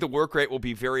 I think the work rate will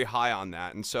be very high on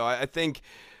that. And so I think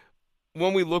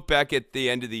when we look back at the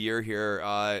end of the year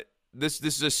here, this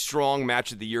is a strong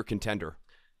match of the year contender.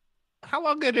 How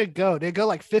long did it go? Did it go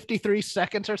like 53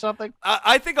 seconds or something?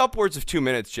 I think upwards of 2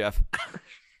 minutes, Jeff.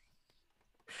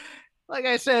 Like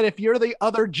I said, if you're the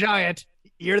other giant,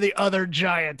 you're the other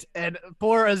giant. And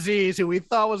poor Aziz, who we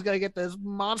thought was going to get this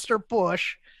monster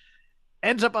push,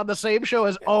 ends up on the same show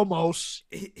as Omos.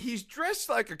 He's dressed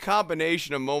like a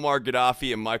combination of Muammar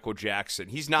Gaddafi and Michael Jackson.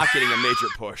 He's not getting a major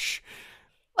push.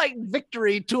 Like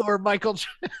Victory Tour Michael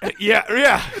Jackson.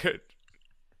 Yeah.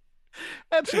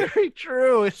 That's very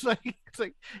true. It's like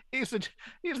he's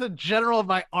the general of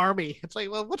my army. It's like,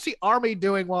 well, what's the army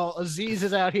doing while Aziz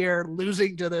is out here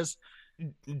losing to this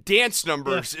dance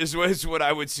numbers is what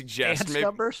I would suggest. Dance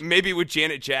numbers? Maybe with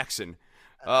Janet Jackson.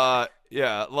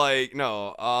 Yeah, like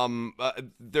no.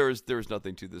 There's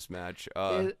nothing to this match.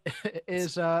 I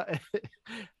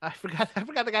forgot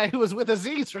the guy who was with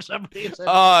Aziz for some reason.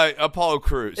 Apollo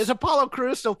Crews. Is Apollo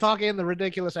Crews still talking in the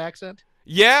ridiculous accent?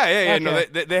 Yeah. Okay. No,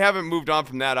 they haven't moved on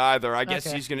from that either. I guess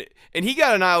he's gonna, and he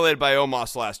got annihilated by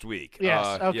Omos last week.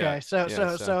 Yes. Okay. Yeah,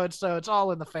 So it's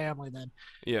all in the family then.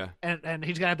 Yeah. And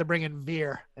he's gonna have to bring in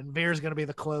Veer, and Veer's gonna be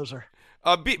the closer.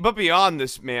 But beyond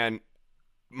this, man,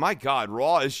 my God,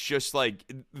 Raw is just like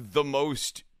the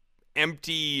most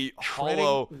empty,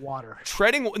 hollow water.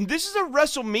 This is a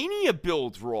WrestleMania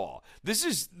build, Raw.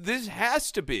 This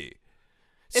has to be.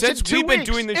 Since we've been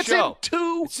doing the show.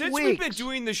 Since we've been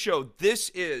doing the show, this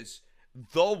is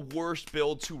the worst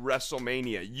build to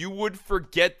WrestleMania. You would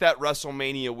forget that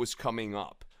WrestleMania was coming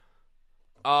up.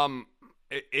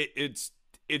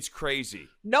 It's crazy.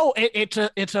 No, it's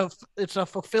a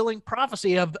fulfilling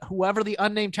prophecy of whoever the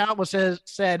unnamed talent was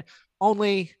said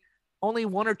only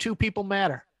 1 or 2 people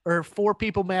matter, or 4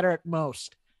 people matter at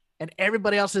most, and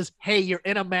everybody else is, hey, you're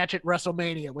in a match at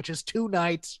WrestleMania, which is 2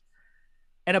 nights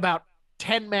and about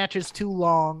 10 matches too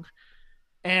long,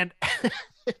 and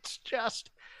it's just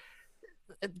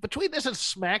between this and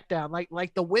SmackDown,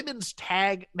 like the women's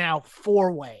tag now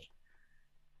 4-way.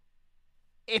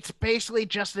 It's basically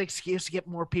just an excuse to get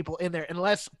more people in there,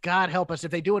 unless, God help us,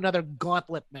 if they do another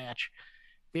gauntlet match.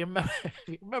 If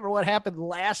you remember what happened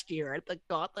last year at the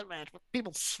gauntlet match, with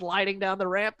people sliding down the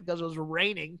ramp because it was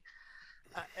raining.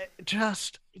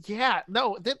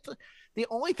 The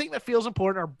only thing that feels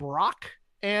important are Brock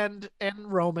and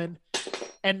Roman,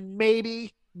 and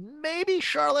maybe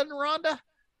Charlotte and Ronda,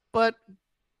 but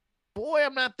boy,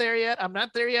 I'm not there yet. I'm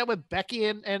not there yet with Becky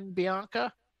and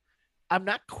Bianca. I'm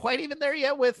not quite even there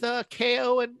yet with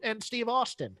KO and Steve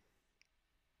Austin.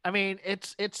 I mean,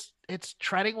 it's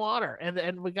treading water,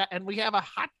 and we have a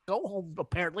hot go home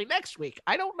apparently next week.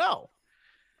 I don't know.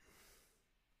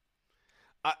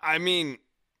 I mean,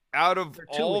 out of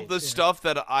all of the stuff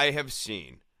that I have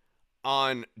seen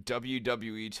on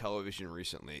WWE television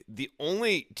recently, the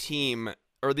only team,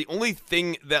 or the only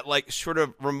thing that like sort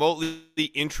of remotely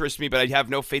interests me, but I have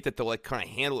no faith that they'll like kind of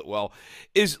handle it well,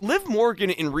 is Liv Morgan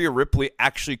and Rhea Ripley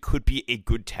actually could be a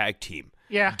good tag team.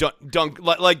 Yeah.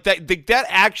 Like that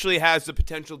actually has the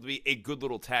potential to be a good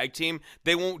little tag team.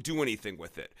 They won't do anything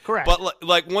with it. Correct. But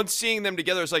like once seeing them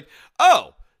together, it's like,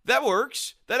 oh, that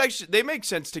works. That actually, they make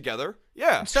sense together.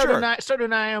 Yeah, so sure. do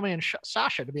Naomi and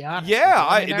Sasha, to be honest. Yeah,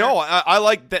 I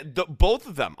like that. Both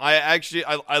of them. I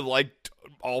liked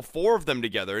all 4 of them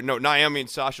together. No, Naomi and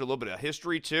Sasha, a little bit of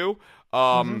history too.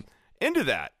 Into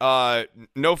that.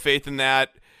 No faith in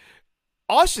that.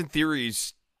 Austin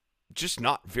Theory's just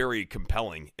not very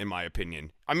compelling, in my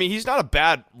opinion. I mean, he's not a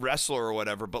bad wrestler or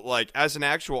whatever, but like as an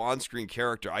actual on-screen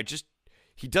character,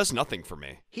 he does nothing for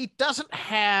me. He doesn't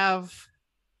have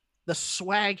the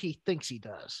swag he thinks he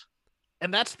does.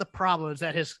 And that's the problem, is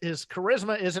that his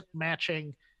charisma isn't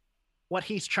matching what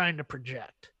he's trying to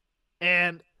project.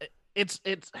 And it's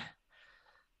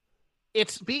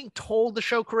being told to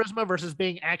show charisma versus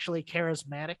being actually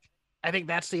charismatic. I think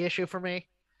that's the issue for me.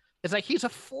 It's like he's a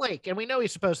flake, and we know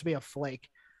he's supposed to be a flake.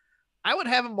 I would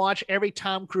have him watch every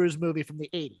Tom Cruise movie from the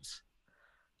 80s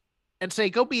and say,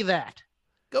 go be that.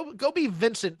 Go be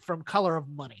Vincent from Color of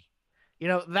Money. You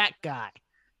know, that guy.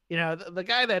 You know, the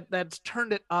guy that's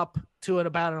turned it up to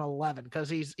about an 11 because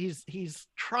he's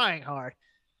trying hard.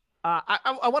 I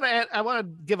want to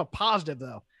give a positive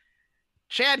though.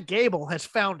 Chad Gable has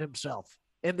found himself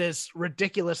in this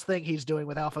ridiculous thing he's doing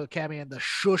with Alpha Academy and the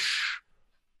shush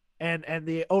and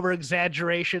the over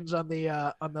exaggerations on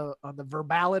the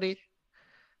verbality,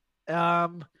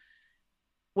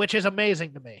 which is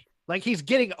amazing to me. Like, he's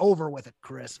getting over with it,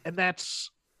 Chris, and that's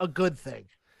a good thing.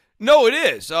 No, it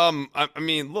is. I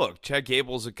mean, look, Chad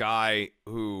Gable's a guy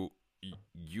who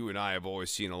you and I have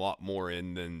always seen a lot more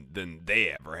in than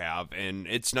they ever have, and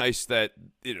it's nice that,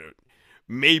 you know,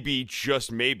 maybe,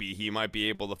 just maybe, he might be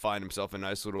able to find himself a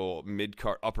nice little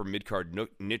upper mid-card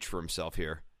niche for himself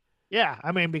here. Yeah,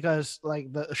 I mean, because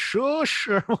like the shush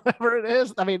or whatever it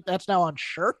is, I mean, that's now on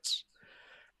shirts.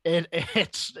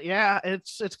 It's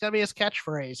gonna be his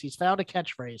catchphrase. He's found a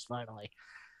catchphrase finally.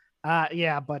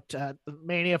 But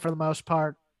Mania for the most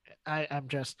part, I'm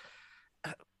just.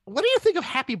 What do you think of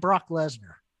Happy Brock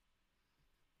Lesnar?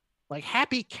 Like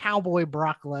Happy Cowboy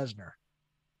Brock Lesnar.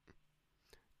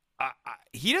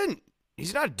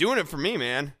 He's not doing it for me,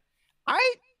 man.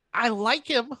 I like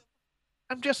him.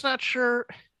 I'm just not sure.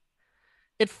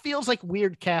 It feels like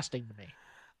weird casting to me.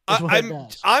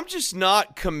 I'm just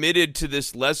not committed to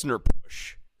this Lesnar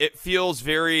push. It feels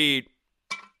very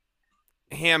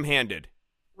ham-handed.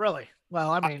 Really?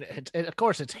 Well, I mean, of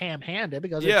course it's ham-handed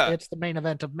because it's the main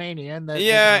event of Mania. And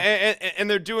and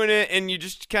they're doing it, and you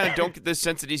just kind of don't get the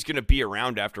sense that he's going to be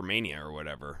around after Mania or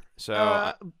whatever.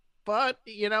 So, but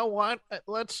you know what?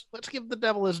 Let's give the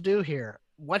devil his due here.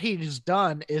 What he's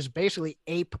done is basically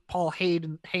ape Paul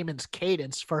Heyman's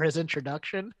cadence for his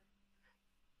introduction,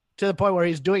 to the point where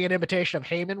he's doing an imitation of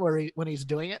Heyman when he's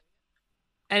doing it,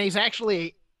 and I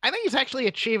think he's actually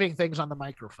achieving things on the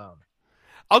microphone.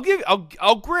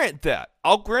 I'll grant that.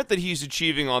 I'll grant that he's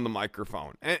achieving on the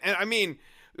microphone. And I mean,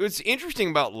 what's interesting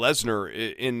about Lesnar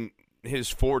in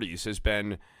his 40s has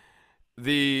been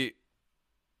the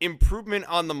improvement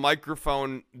on the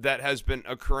microphone that has been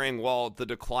occurring while the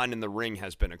decline in the ring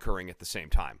has been occurring at the same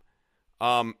time.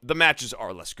 The matches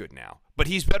are less good now, but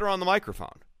he's better on the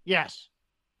microphone. Yes.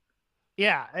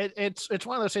 Yeah, it's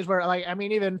one of those things where, like, I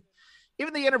mean, even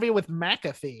the interview with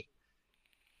McAfee,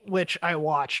 which I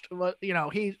watched, you know,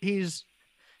 he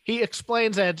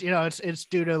explains that, you know, it's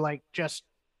due to like just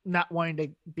not wanting to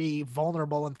be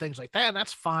vulnerable and things like that, and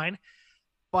that's fine.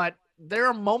 But there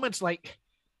are moments, like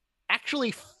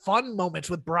actually fun moments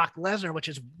with Brock Lesnar, which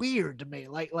is weird to me.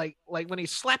 Like when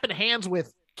he's slapping hands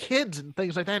with kids and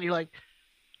things like that, and you're like,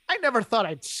 I never thought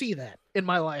I'd see that in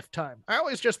my lifetime. I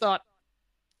always just thought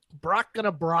Brock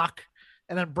gonna Brock,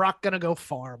 and then Brock gonna go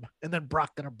farm, and then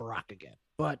Brock gonna Brock again.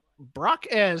 But Brock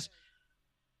as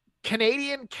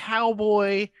Canadian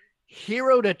cowboy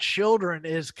hero to children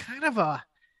is kind of I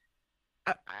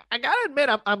gotta admit,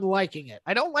 I'm liking it.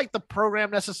 I don't like the program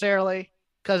necessarily,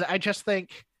 because I just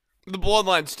think the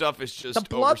bloodline stuff is just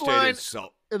overstated.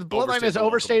 The bloodline is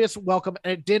overstated its welcome,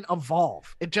 and it didn't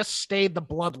evolve. It just stayed the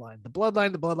bloodline. The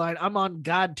bloodline. I'm on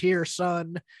God tier,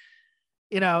 son.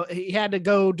 You know, he had to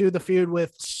go do the feud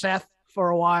with Seth for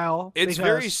a while. It's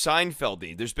very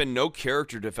Seinfeldy. There's been no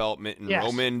character development in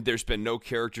Roman. There's been no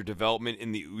character development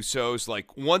in the Usos.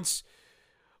 Like once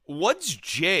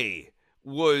Jay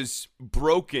was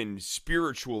broken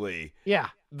spiritually,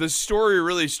 the story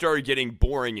really started getting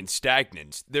boring and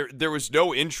stagnant. There was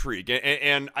no intrigue,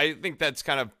 and I think that's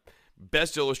kind of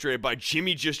best illustrated by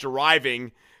Jimmy just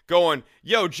arriving, going,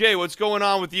 "Yo, Jay, what's going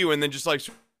on with you?" And then just like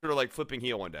sort of like flipping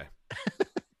heel one day.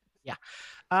 Yeah.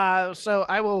 So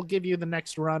I will give you the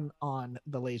next run on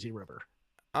the Lazy River.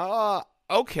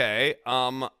 Okay.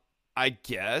 I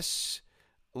guess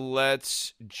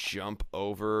let's jump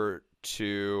over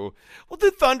to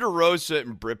the Thunder Rosa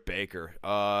and Britt Baker.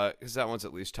 Because that one's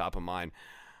at least top of mind.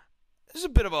 This is a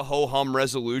bit of a ho-hum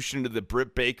resolution to the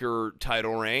Britt Baker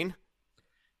title reign.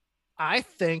 I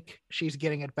think she's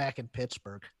getting it back in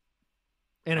Pittsburgh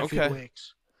in a few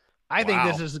weeks. I think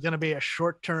this is going to be a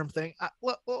short-term thing.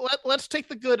 Let's take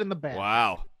the good and the bad.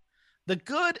 Wow. The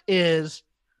good is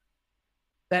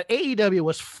that AEW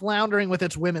was floundering with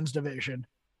its women's division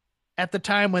at the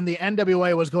time when the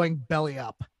NWA was going belly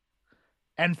up,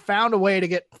 and found a way to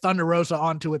get Thunder Rosa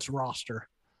onto its roster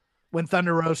when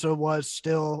Thunder Rosa was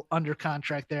still under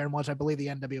contract there and was, I believe, the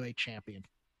NWA champion.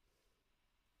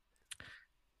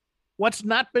 What's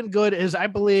not been good is I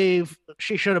believe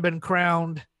she should have been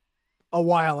crowned a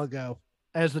while ago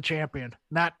as the champion.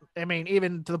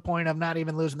 Even to the point of not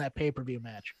even losing that pay-per-view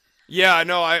match. Yeah,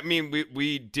 no, I mean,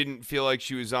 we didn't feel like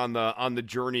she was on the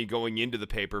journey going into the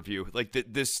pay-per-view. Like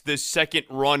this second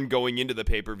run going into the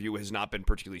pay-per-view has not been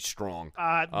particularly strong.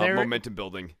 Momentum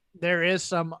building. There is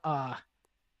some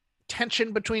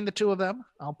tension between the two of them.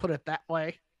 I'll put it that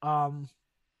way.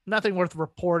 Nothing worth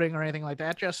reporting or anything like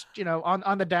that. Just, you know,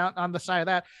 on the side of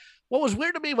that. What was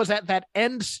weird to me was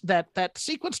that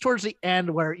sequence towards the end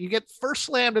where you get first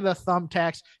slammed to the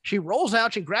thumbtacks. She rolls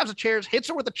out, she grabs the chairs, hits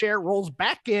her with a chair, rolls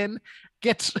back in,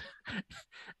 gets.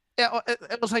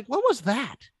 It was like, what was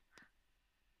that?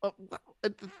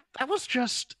 That was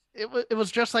just. It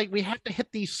was just like, we have to hit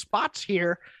these spots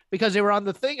here because they were on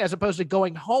the thing as opposed to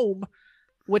going home,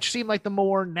 which seemed like the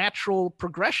more natural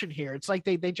progression here. It's like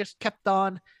they just kept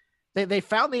on. They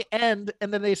found the end,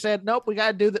 and then they said, nope, we got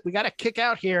to do that. We got to kick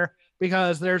out here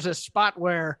because there's a spot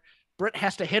where Britt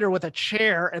has to hit her with a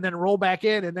chair and then roll back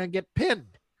in and then get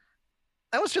pinned.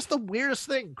 That was just the weirdest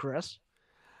thing, Chris.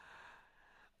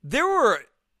 There were,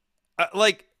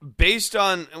 based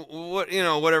on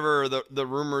whatever the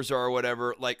rumors are or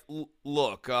whatever,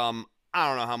 look, I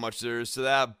don't know how much there is to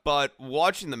that, but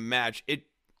watching the match,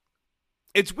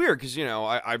 it's weird because,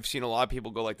 I've seen a lot of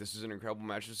people go like, this is an incredible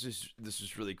match. This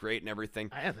is really great and everything.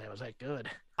 I didn't think it was that good.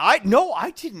 I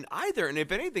didn't either. And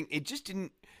if anything, it just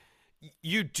didn't.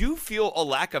 You do feel a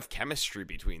lack of chemistry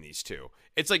between these two.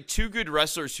 It's like two good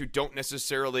wrestlers who don't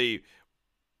necessarily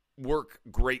work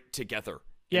great together.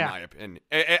 In my opinion,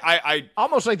 I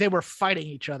almost like they were fighting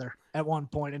each other at one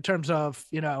point in terms of,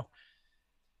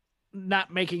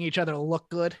 not making each other look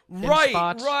good.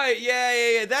 Right.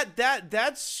 Yeah.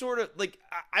 That's sort of like,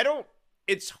 I don't,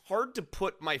 it's hard to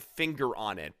put my finger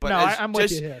on it, but no, I'm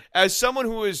with you here. As someone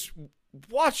who has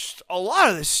watched a lot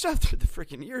of this stuff through the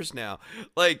freaking years now,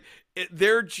 like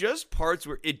there are just parts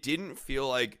where it didn't feel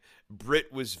like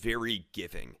Britt was very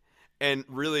giving and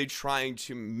really trying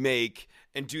to make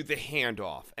and do the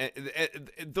handoff and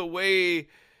the way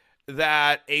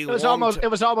that it was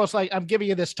almost like I'm giving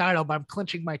you this title, but I'm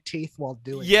clenching my teeth while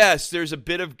doing it. Yes, there was a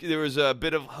bit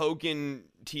of Hogan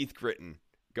teeth gritting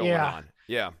going on.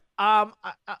 Yeah.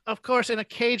 Of course, in a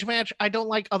cage match, I don't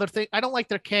like other things. I don't like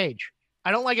their cage.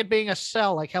 I don't like it being a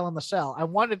cell like Hell in the Cell. I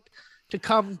want it to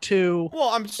come to. Well,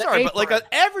 I'm sorry, but like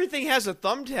everything has a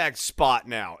thumbtack spot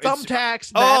now.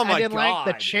 Thumbtacks. I didn't like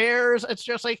the chairs. It's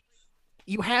just like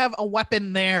you have a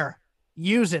weapon there.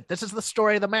 Use it. This is the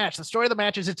story of the match. The story of the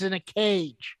match is it's in a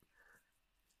cage.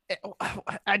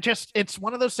 It's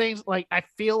one of those things. Like I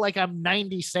feel like I'm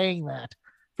 90 saying that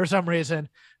for some reason.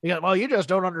 Because, well, you just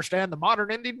don't understand the modern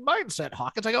indie mindset,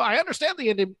 Hawkins. I go, I understand the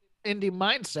indie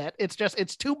mindset.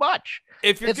 It's too much.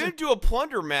 If you're going to do a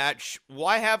plunder match,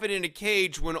 why have it in a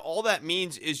cage when all that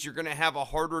means is you're going to have a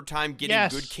harder time getting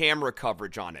good camera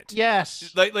coverage on it?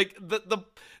 Yes. Like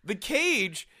the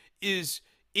cage is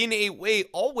in a way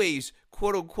always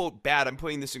quote unquote bad. I'm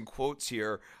putting this in quotes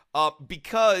here,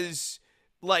 because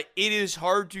like it is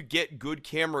hard to get good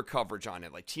camera coverage on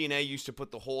it. Like TNA used to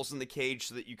put the holes in the cage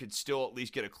so that you could still at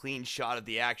least get a clean shot of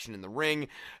the action in the ring.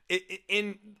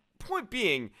 And point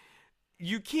being,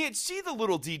 you can't see the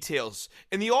little details,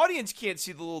 and the audience can't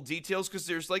see the little details because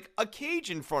there's like a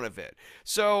cage in front of it.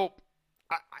 So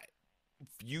I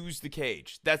use the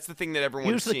cage. That's the thing that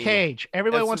everyone's seeing. Use the cage.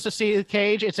 Everybody wants to see the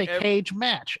cage. It's a cage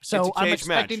match. So I'm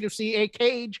expecting to see a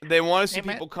cage. They want to see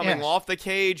people coming off the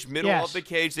cage, middle of the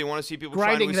cage. They want to see people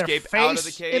trying to escape out of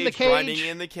the cage, grinding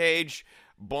in the cage,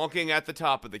 bonking at the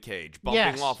top of the cage,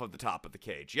 bumping off of the top of the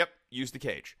cage. Yep, use the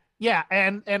cage. Yeah,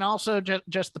 and also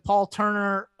just the Paul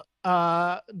Turner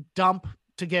dump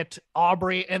to get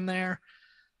Aubrey in there,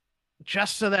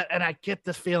 just so that, and I get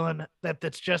the feeling that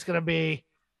it's just going to be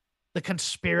the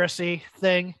conspiracy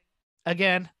thing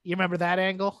again. You remember that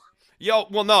angle? Yo,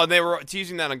 well, no, they were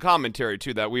teasing that in commentary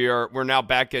too. That we're now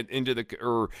back into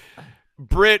the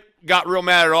Britt got real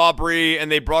mad at Aubrey, and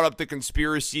they brought up the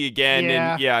conspiracy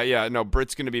again. Yeah. And no,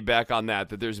 Britt's going to be back on that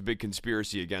there's a big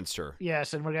conspiracy against her.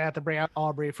 Yes, and we're going to have to bring out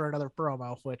Aubrey for another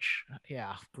promo, which,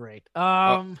 great.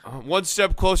 One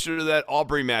step closer to that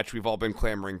Aubrey match we've all been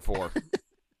clamoring for.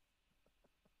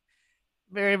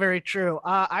 Very, very true.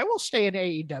 I will stay in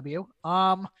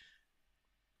AEW.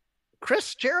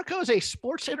 Chris Jericho is a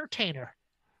sports entertainer.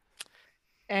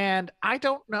 And I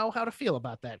don't know how to feel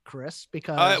about that, Chris,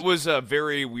 because it was a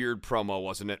very weird promo,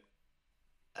 wasn't it?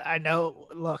 I know.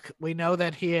 Look, we know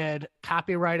that he had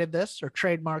copyrighted this or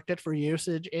trademarked it for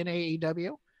usage in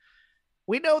AEW.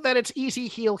 We know that it's easy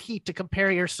heel heat to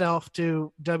compare yourself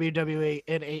to WWE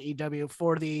and AEW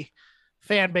for the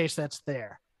fan base that's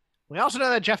there. We also know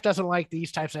that Jeff doesn't like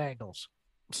these types of angles.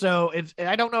 So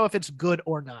I don't know if it's good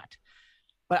or not.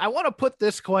 But I want to put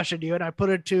this question to you, and I put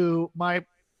it to my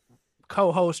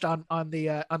co-host on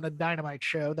the Dynamite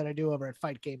show that I do over at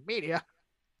Fight Game Media.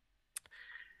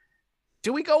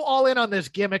 Do we go all in on this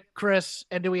gimmick, Chris?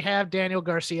 And do we have Daniel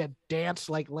Garcia dance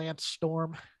like Lance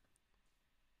Storm?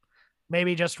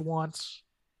 Maybe just once?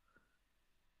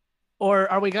 Or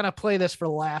are we going to play this for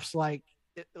laughs like,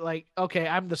 okay,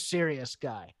 I'm the serious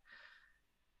guy?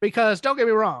 Because don't get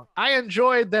me wrong, I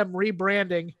enjoyed them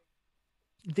rebranding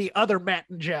the other Matt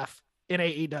and Jeff in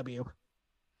AEW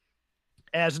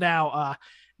as now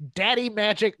Daddy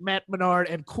Magic Matt Menard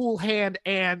and Cool Hand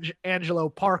Angelo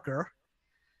Parker,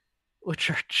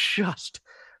 which are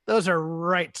those are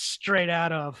right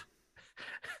out of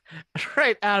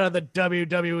the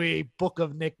WWE book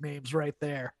of nicknames right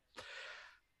there.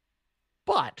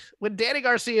 But when Danny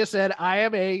Garcia said, I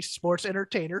am a sports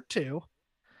entertainer too,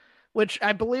 which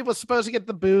I believe was supposed to get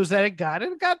the boos that it got.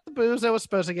 And it got the boos that it was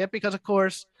supposed to get because, of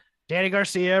course, Danny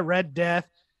Garcia, Red Death,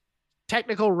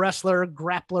 technical wrestler,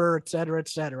 grappler, et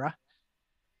cetera,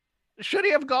 should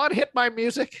he have gone hit my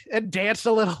music and danced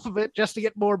a little bit just to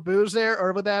get more boos there?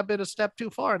 Or would that have been a step too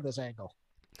far in this angle?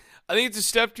 I think it's a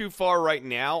step too far right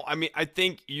now. I mean, I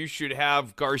think you should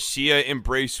have Garcia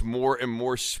embrace more and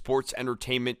more sports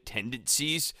entertainment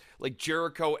tendencies. Like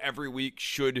Jericho every week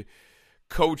should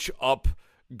coach up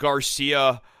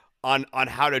Garcia on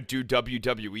how to do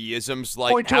WWE-isms.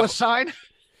 Like point to a sign.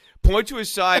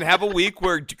 Have a week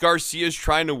where Garcia's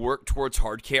trying to work towards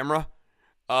hard camera.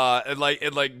 And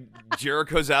like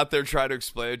Jericho's out there trying to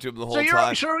explain it to him the whole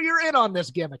time. So you're in on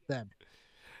this gimmick then?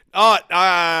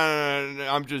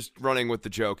 I'm just running with the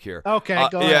joke here. Okay,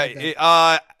 go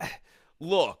ahead.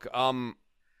 Look, calling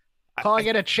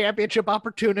it a championship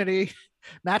opportunity,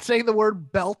 not saying the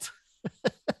word belt.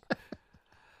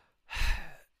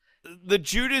 The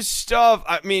Judas stuff,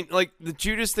 I mean, like, the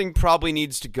Judas thing probably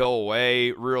needs to go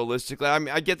away, realistically. I mean,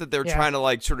 I get that they're trying to,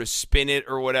 like, sort of spin it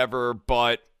or whatever,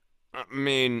 but, I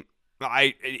mean,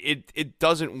 it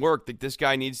doesn't work. Like, this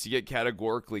guy needs to get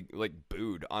categorically, like,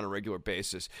 booed on a regular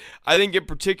basis. I think, in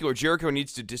particular, Jericho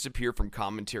needs to disappear from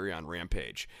commentary on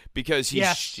Rampage because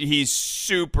he's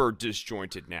super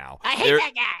disjointed now. I hate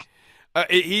that guy.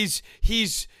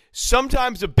 He's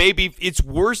sometimes a baby. It's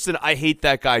worse than I hate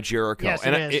that guy Jericho. Yes,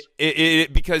 and it is.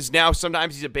 Because now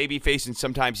sometimes he's a baby face and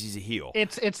sometimes he's a heel.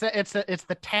 It's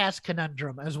the Taz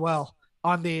conundrum as well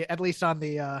on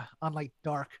like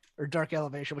Dark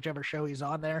Elevation, whichever show he's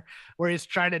on there, where he's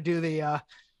trying to do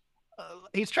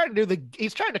he's trying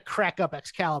to crack up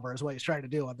Excalibur is what he's trying to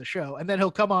do on the show, and then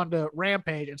he'll come on to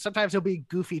Rampage, and sometimes he'll be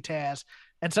Goofy Taz,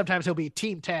 and sometimes he'll be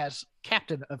Team Taz,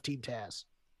 captain of Team Taz.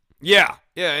 Yeah,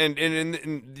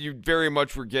 and you very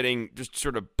much were getting just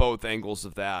sort of both angles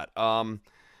of that.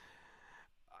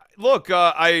 Look,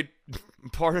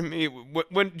 pardon me,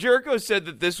 when Jericho said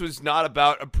that this was not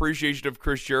about appreciation of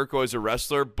Chris Jericho as a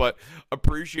wrestler, but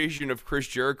appreciation of Chris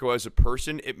Jericho as a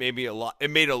person, it made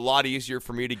it a lot easier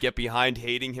for me to get behind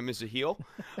hating him as a heel.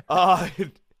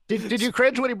 Did you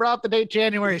cringe when he brought up the date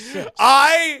January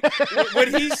 6th?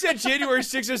 When he said January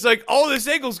 6th, I was like, oh, this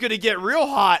angle's going to get real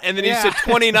hot. And then he said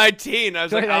 2019. I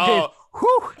was like, oh.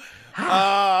 Whew.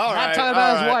 All right. Not talking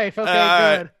about his wife.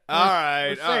 Okay, good. All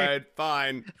right,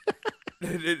 fine.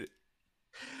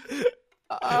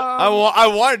 I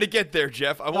wanted to get there,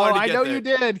 Jeff. I know you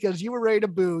did because you were ready to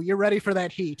boo. You're ready for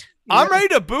that heat. I'm ready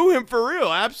to boo him for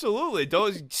real. Absolutely.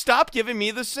 Don't stop giving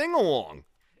me the sing-along.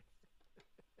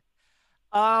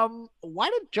 Why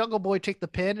did Jungle Boy take the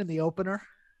pin in the opener?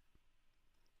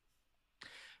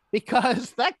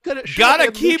 Because that could have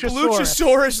gotta keep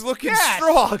Luchasaurus looking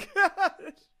strong.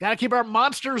 Gotta keep our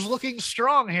monsters looking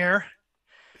strong here.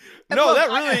 And no, that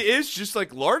really is just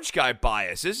like large guy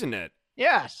bias, isn't it?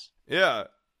 Yes. Yeah.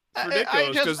 It's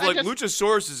ridiculous because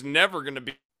Luchasaurus is never going to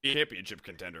be a championship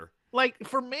contender. Like,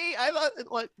 for me, I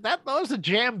thought like that was a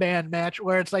jam band match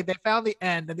where it's like they found the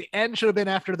end, and the end should have been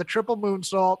after the triple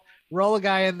moonsault, roll a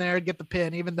guy in there, get the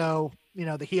pin, even though, you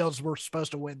know, the heels were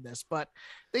supposed to win this. But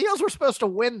the heels were supposed to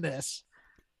win this.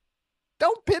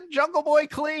 Don't pin Jungle Boy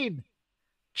clean.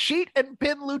 Cheat and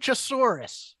pin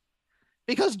Luchasaurus.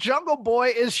 Because Jungle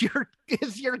Boy is your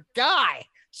guy,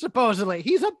 supposedly.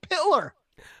 He's a pillar.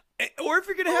 Or if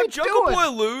you're going to have Jungle Boy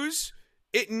lose,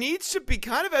 it needs to be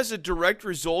kind of as a direct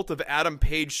result of Adam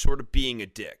Page sort of being a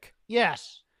dick.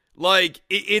 Yes. Like,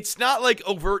 it's not like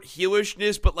overt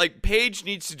heelishness, but like Page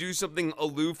needs to do something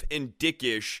aloof and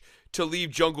dickish to leave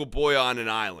Jungle Boy on an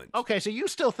island. Okay, so you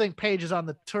still think Page is on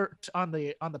the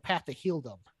path to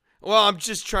heeldom? Well, I'm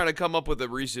just trying to come up with a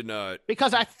reason.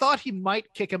 Because I thought he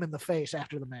might kick him in the face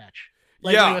after the match.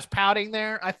 Like when he was pouting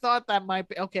there, I thought that might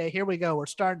be okay. Here we go. We're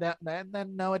starting that, and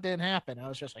then no, it didn't happen. I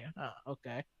was just like, oh,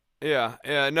 okay. Yeah,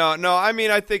 no. I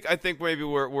mean, I think maybe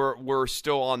we're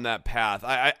still on that path.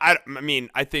 I mean,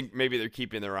 I think maybe they're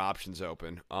keeping their options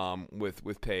open.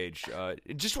 With Page,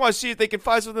 just want to see if they can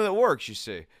find something that works. You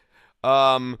see,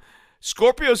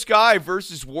 Scorpio Sky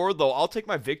versus Wardlow. I'll take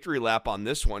my victory lap on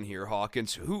this one here,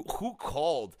 Hawkins. Who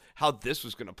called how this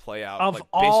was going to play out? Of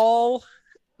all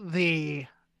the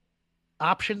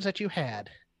options that you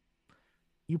had,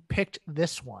 you picked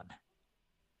this one.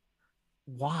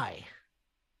 Why?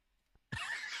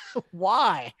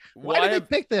 Why did they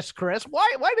pick this, Chris?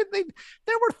 Why did they?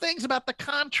 There were things about the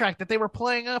contract that they were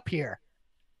playing up here.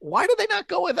 Why did they not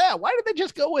go with that? Why did they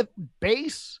just go with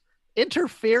base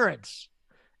interference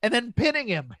and then pinning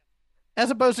him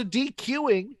as opposed to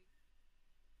DQing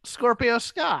Scorpio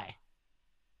Sky?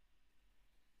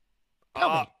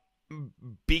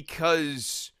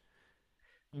 Because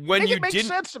when you didn't make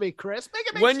sense to me, Chris.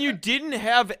 You didn't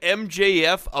have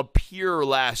MJF appear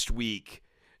last week,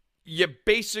 you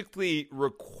basically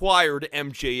required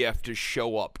MJF to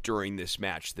show up during this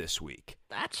match this week.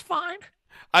 That's fine.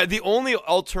 The only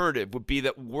alternative would be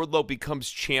that Wardlow becomes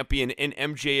champion and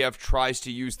MJF tries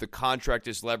to use the contract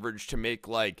as leverage to make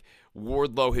like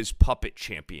Wardlow his puppet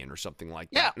champion or something like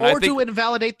that. Yeah, or to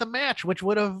invalidate the match, which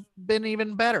would have been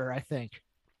even better, I think.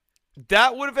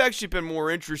 That would have actually been more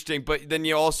interesting, but then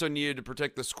you also needed to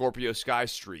protect the Scorpio Sky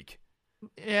streak.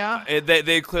 Yeah. And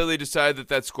they clearly decided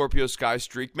that Scorpio Sky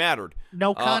streak mattered.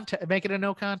 No contest. Make it a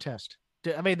no contest.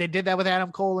 I mean, they did that with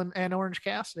Adam Cole and Orange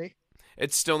Cassidy.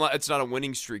 It's not a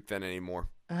winning streak then anymore.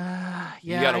 Yeah,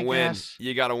 you gotta I win. guess.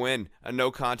 You gotta win. A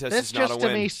no contest This is not a just win.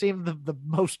 to me seemed the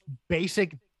most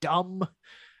basic, dumb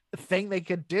thing they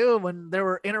could do when there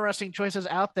were interesting choices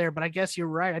out there. But I guess you're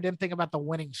right. I didn't think about the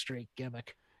winning streak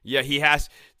gimmick. Yeah, he has.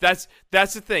 That's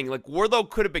the thing. Like Wardlow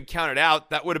could have been counted out.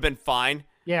 That would have been fine.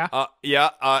 Yeah.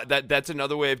 That's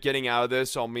another way of getting out of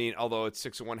this. I mean, although it's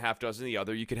 6 of one, half dozen the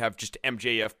other, you could have just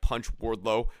MJF punch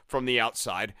Wardlow from the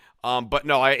outside. But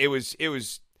no, it was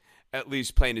at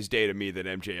least plain as day to me that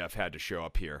MJF had to show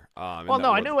up here. I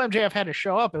knew MJF had to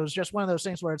show up. It was just one of those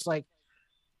things where it's like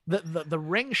the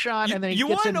ring shot, and then you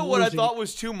want to know what I thought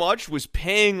was too much was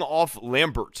paying off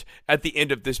Lambert at the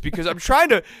end of this, because I'm trying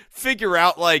to figure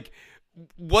out like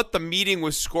what the meeting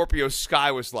with Scorpio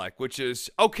Sky was like, which is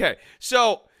okay.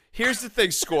 So here's the thing,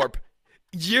 Scorp.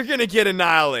 You're gonna get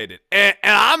annihilated, and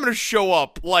I'm gonna show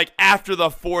up like after the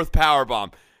 4th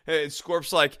powerbomb. And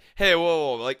Scorp's like, hey,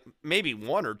 whoa, like maybe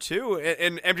 1 or 2,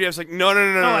 and MJF's like, no.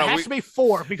 It has to be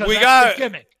 4 because that's the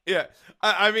gimmick. Yeah,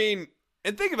 I mean,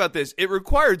 and think about this: it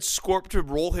required Scorp to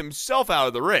roll himself out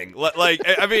of the ring. Like,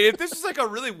 I mean, if this is like a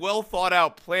really well thought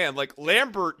out plan, like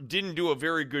Lambert didn't do a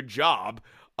very good job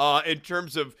in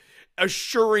terms of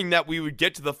assuring that we would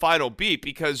get to the final beat,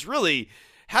 because really,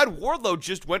 had Wardlow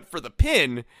just went for the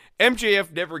pin,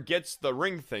 MJF never gets the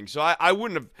ring thing. So I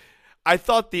wouldn't have. I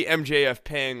thought the MJF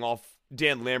paying off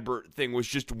Dan Lambert thing was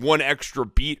just one extra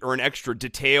beat or an extra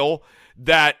detail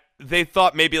that they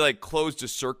thought maybe like closed a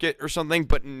circuit or something,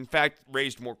 but in fact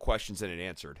raised more questions than it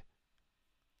answered.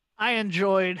 I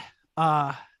enjoyed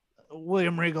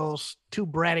William Regal's 2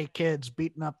 bratty kids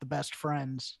beating up the best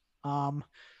friends.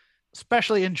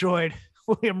 Especially enjoyed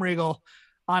William Regal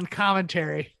on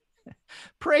commentary.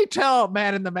 Pray tell,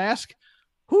 Man in the Mask,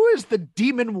 who is the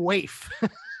demon waif?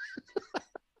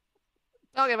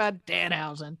 Talking about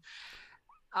Danhausen.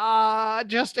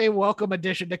 Just a welcome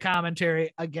addition to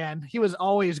commentary again. He was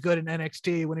always good in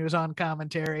NXT when he was on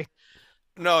commentary.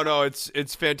 No,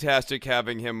 it's fantastic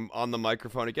having him on the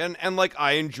microphone again. And like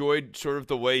I enjoyed sort of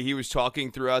the way he was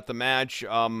talking throughout the match.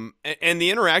 And the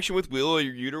interaction with Wheeler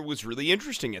Yuta was really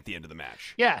interesting at the end of the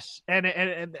match. Yes,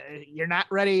 and you're not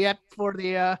ready yet for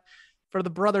the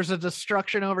Brothers of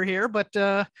Destruction over here,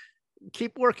 but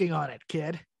keep working on it,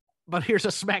 kid. But here's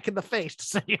a smack in the face to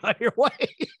send you on your way.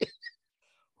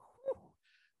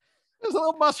 There's a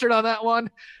little mustard on that one.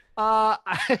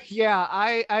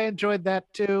 I enjoyed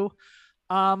that too.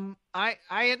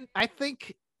 I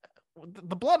think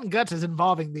the blood and guts is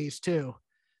involving these two,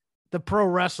 the pro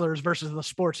wrestlers versus the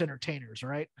sports entertainers,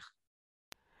 right?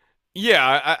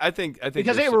 Yeah, I think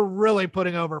because they were really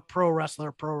putting over pro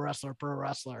wrestler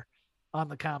on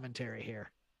the commentary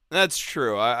here. That's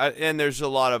true. And there's a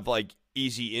lot of like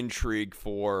easy intrigue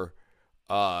for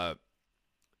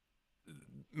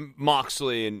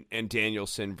Moxley and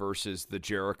Danielson versus the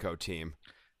Jericho team.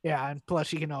 Yeah, and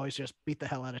plus you can always just beat the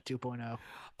hell out of 2.0.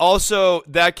 Also,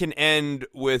 that can end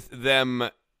with them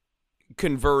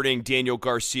converting Daniel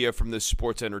Garcia from the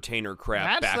sports entertainer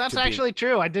crap back that's to actually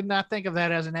true. I did not think of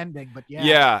that as an ending, but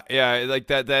yeah. Yeah, like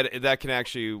that can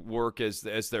actually work as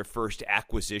their first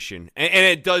acquisition. And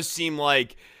it does seem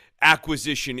like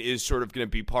acquisition is sort of going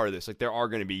to be part of this. Like there are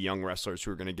going to be young wrestlers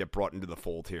who are going to get brought into the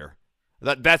fold here.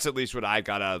 That's at least what I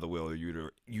got out of the Wheeler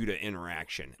Yuta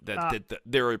interaction. That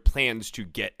there are plans to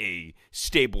get a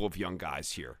stable of young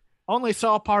guys here. Only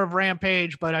saw part of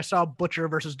Rampage, but I saw Butcher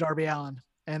versus Darby Allin,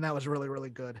 and that was really, really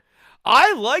good.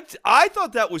 I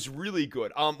thought that was really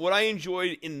good. What I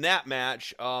enjoyed in that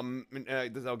match,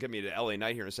 that'll get me to LA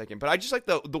Knight here in a second, but I just like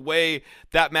the way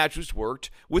that match was worked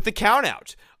with the count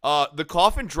out. The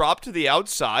coffin drop to the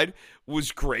outside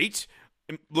was great.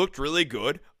 It looked really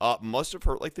good. Must have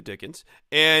hurt like the Dickens.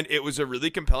 And it was a really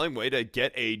compelling way to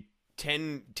get a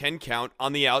 10 count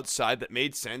on the outside that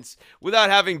made sense without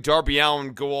having Darby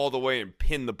Allin go all the way and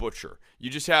pin the Butcher. You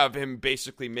just have him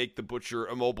basically make the Butcher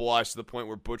immobilized to the point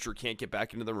where Butcher can't get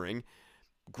back into the ring.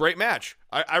 Great match.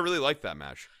 I really like that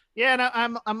match. Yeah, no,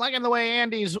 I'm liking the way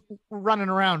Andy's running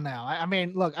around now. I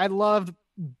mean, look, I loved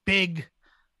big,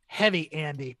 heavy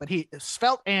Andy, but he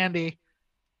svelte Andy,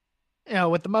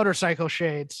 with the motorcycle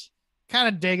shades, kind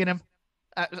of digging him.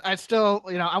 I still,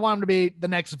 I want him to be the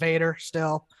next Vader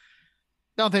still.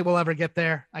 Don't think we'll ever get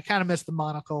there. I kind of miss the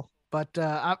monocle, but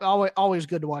I'm always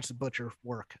good to watch the Butcher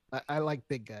work. I like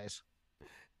big guys.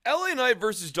 LA Knight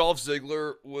versus Dolph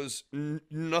Ziggler was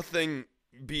nothing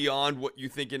beyond what you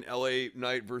think an LA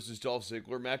Knight versus Dolph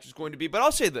Ziggler match is going to be. But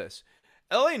I'll say this.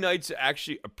 LA Knight's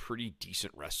actually a pretty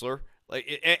decent wrestler.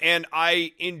 And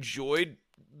I enjoyed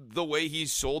the way he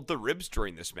sold the ribs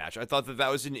during this match. I thought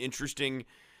that was an interesting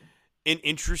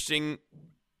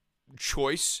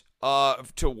choice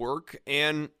to work.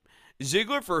 And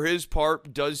Ziggler, for his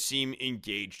part, does seem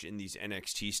engaged in these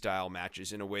NXT-style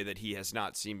matches in a way that he has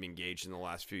not seemed engaged in the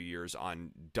last few years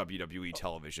on WWE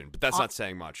television. But that's not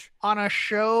saying much. On a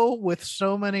show with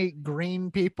so many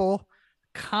green people,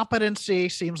 competency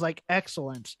seems like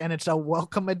excellence, and it's a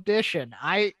welcome addition.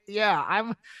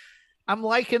 I'm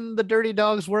liking the Dirty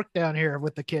Dogs work down here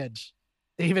with the kids,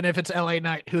 even if it's LA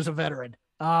Knight, who's a veteran.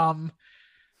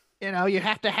 You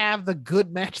have to have the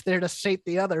good match there to sate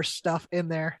the other stuff in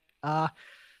there.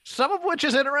 Some of which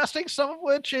is interesting, some of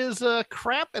which is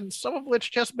crap, and some of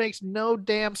which just makes no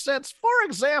damn sense. For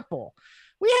example,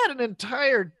 we had an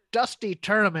entire Dusty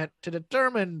tournament to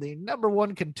determine the number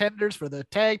one contenders for the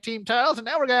tag team titles, and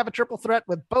now we're going to have a triple threat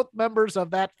with both members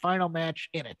of that final match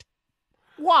in it.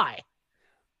 Why?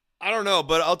 I don't know,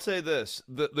 but I'll say this.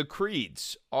 The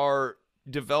Creeds are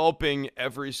developing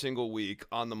every single week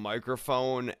on the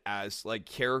microphone as like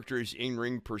characters,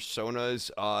 in-ring personas.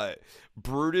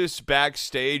 Brutus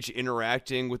backstage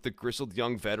interacting with the grizzled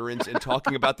young veterans and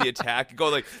talking about the attack. Go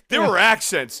like, there were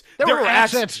accents. There were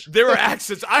accents. There were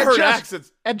accents. I heard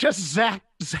accents. And just Zach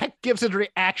Gibson's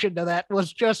reaction to that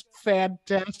was just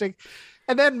fantastic.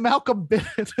 And then Malcolm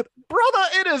Bivens, brother,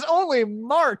 it is only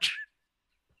March.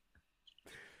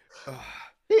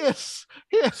 He is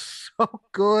so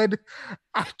good.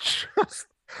 I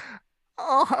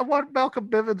want Malcolm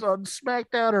Bivens on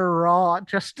SmackDown or Raw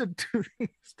just to do these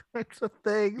types of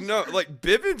things. No, like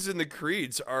Bivens and the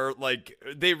Creeds are like,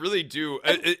 they really do.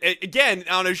 Again,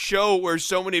 on a show where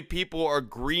so many people are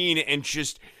green and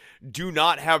just do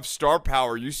not have star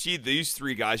power, you see these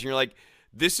three guys and you're like,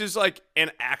 this is like an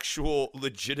actual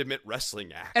legitimate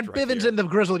wrestling act. And right Bivens here. and the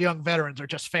grizzled young veterans are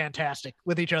just fantastic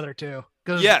with each other too.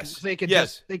 Because they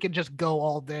can just go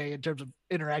all day in terms of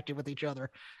interacting with each other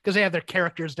because they have their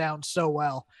characters down so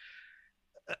well.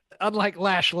 Unlike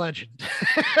Lash Legend.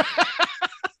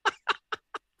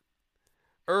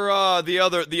 Or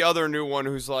the other new one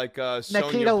who's like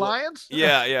Nikita Lyons?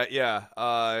 Yeah.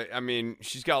 I mean,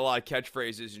 she's got a lot of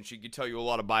catchphrases and she could tell you a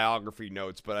lot of biography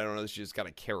notes, but I don't know if she's got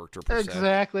a character per se.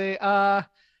 Exactly.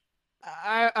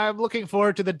 I'm looking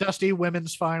forward to the Dusty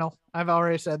Women's Final. I've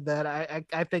already said that.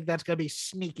 I think that's going to be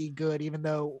sneaky good, even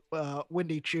though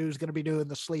Wendy Chu's going to be doing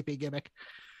the sleepy gimmick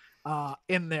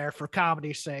in there for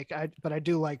comedy's sake. But I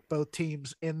do like both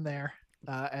teams in there.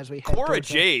 As we head Cora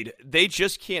Jade, they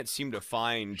just can't seem to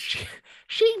find.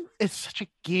 She is such a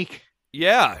geek.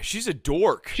 Yeah, she's a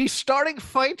dork. She's starting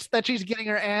fights that she's getting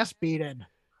her ass beaten.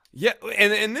 Yeah,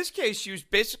 and in this case, she was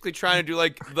basically trying to do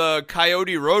like the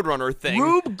Coyote Roadrunner thing.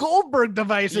 Rube Goldberg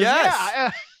devices. Yes.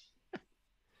 Yeah.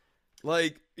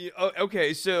 Like,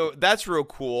 okay, so that's real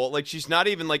cool. Like, she's not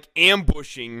even like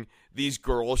ambushing these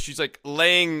girls. She's like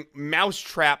laying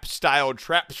mousetrap style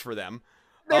traps for them.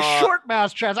 They're short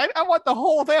mouse traps. I want the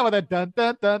whole thing with a dun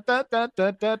dun dun dun dun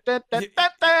dun dun dun dun dun.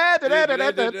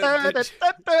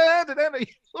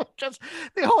 Just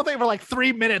the whole thing for like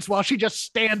 3 minutes while she just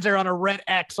stands there on a red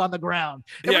X on the ground.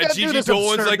 Yeah, Gigi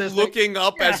Dolan's like looking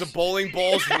up as a bowling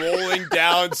ball's rolling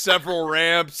down several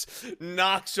ramps,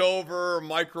 knocks over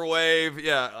microwave.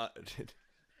 Yeah.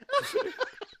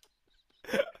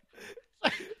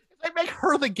 Like, make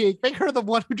her the geek. Make her the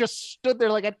one who just stood there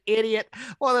like an idiot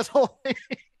while this whole thing.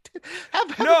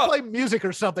 Have her play music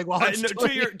or something while it's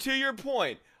to your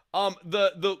point.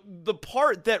 The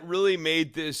part that really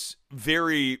made this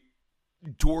very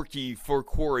dorky for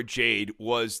Cora Jade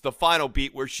was the final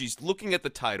beat where she's looking at the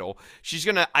title. She's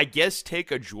gonna, I guess,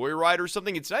 take a joyride or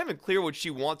something. It's not even clear what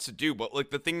she wants to do, but like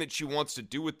the thing that she wants to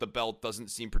do with the belt doesn't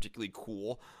seem particularly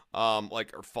cool,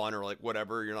 like or fun or like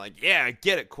whatever. You're like, yeah, I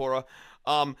get it, Cora.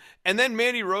 And then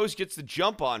Mandy Rose gets the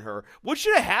jump on her. What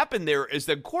should have happened there is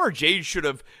that Cora Jade should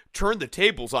have turned the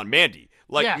tables on Mandy.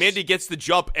 Like, yes. Mandy gets the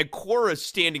jump, and Cora's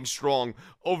standing strong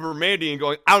over Mandy and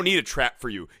going, I don't need a trap for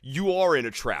you. You are in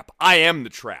a trap. I am the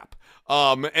trap.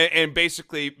 And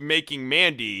basically making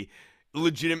Mandy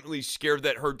legitimately scared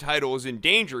that her title is in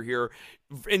danger here.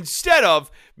 Instead of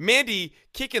Mandy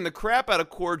kicking the crap out of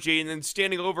Cora Jade and then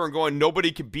standing over and going,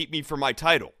 nobody can beat me for my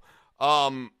title.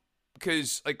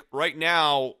 Because, like, right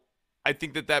now, I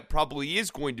think that probably is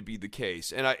going to be the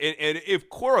case. And if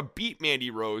Cora beat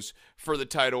Mandy Rose for the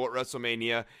title at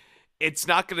WrestleMania, it's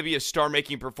not going to be a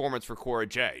star-making performance for Cora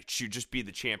Jade. She'd just be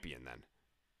the champion then.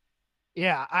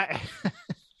 Yeah, I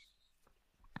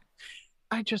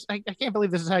can't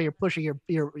believe this is how you're pushing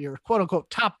your quote unquote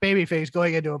top babyface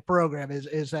going into a program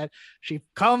is that she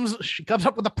comes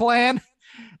up with a plan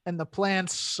and the plan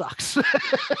sucks.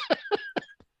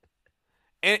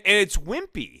 And it's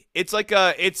wimpy. It's like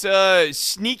a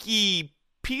sneaky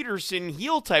Peterson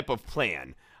heel type of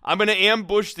plan. I'm going to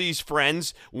ambush these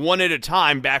friends one at a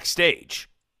time backstage.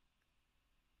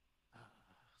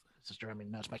 is driving me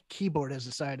nuts. My keyboard has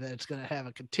decided that it's going to have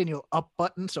a continual up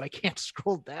button, so I can't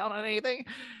scroll down on anything.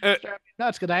 It's driving me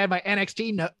nuts because I had my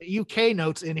NXT UK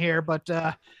notes in here, but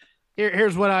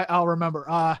here's what I'll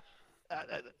remember.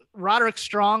 Roderick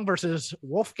Strong versus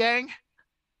Wolfgang.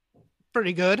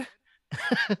 Pretty good.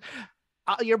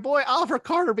 Your boy Oliver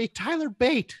Carter beat Tyler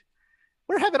Bate.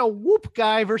 We're having a Whoop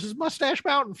guy versus Mustache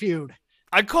Mountain feud.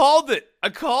 I called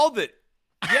it.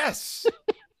 Yes.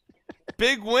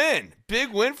 Big win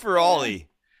for Ollie.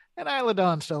 And Isla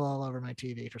Dawn's still all over my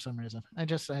TV for some reason.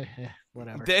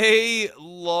 Whatever. They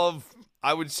love,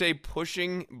 I would say,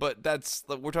 pushing, but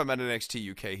we're talking about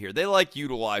NXT UK here. They like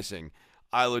utilizing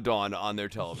Isla Dawn on their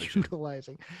television.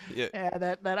 Yeah,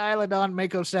 that Isla Dawn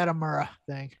Mako Satomura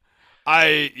thing.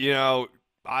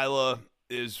 Isla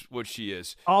is what she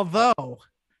is. Although,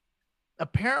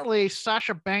 apparently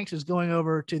Sasha Banks is going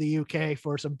over to the UK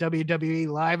for some WWE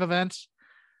live events.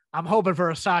 I'm hoping for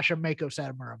a Sasha Mako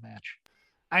Satomura match.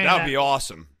 That would be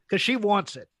awesome. Because she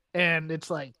wants it. And it's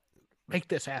like, make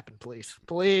this happen, please.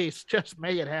 Please, just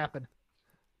make it happen.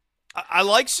 I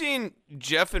like seeing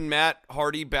Jeff and Matt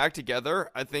Hardy back together.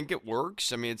 I think it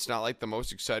works. I mean, it's not like the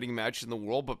most exciting match in the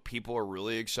world, but people are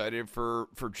really excited for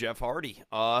Jeff Hardy.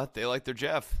 They like their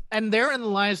Jeff. And therein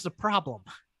lies the problem.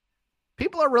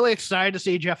 People are really excited to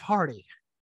see Jeff Hardy.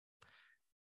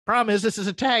 Problem is, this is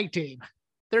a tag team.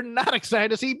 They're not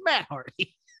excited to see Matt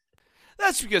Hardy.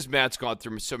 That's because Matt's gone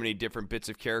through so many different bits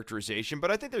of characterization, but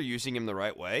I think they're using him the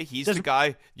right way. He's the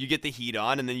guy you get the heat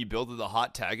on, and then you build the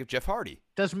hot tag of Jeff Hardy.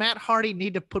 Does Matt Hardy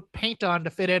need to put paint on to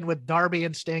fit in with Darby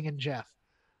and Sting and Jeff?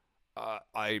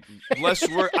 I'm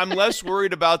less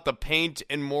worried about the paint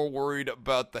and more worried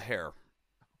about the hair.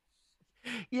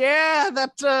 Yeah,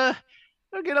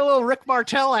 we'll get a little Rick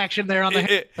Martel action there on the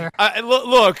hair.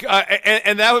 Look,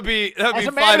 and that would be as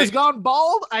a man who's gone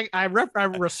bald. I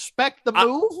respect the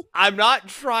move. I'm not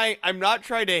trying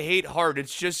to hate hard.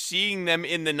 It's just seeing them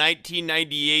in the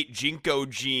 1998 Jinko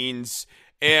jeans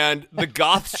and the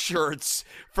goth shirts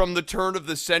from the turn of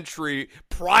the century,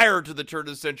 prior to the turn of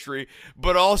the century,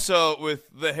 but also with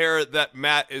the hair that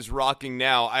Matt is rocking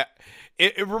now.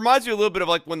 It reminds me a little bit of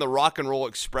like when the Rock and Roll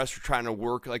Express were trying to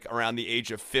work like around the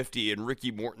age of 50, and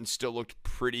Ricky Morton still looked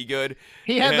pretty good.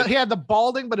 He had the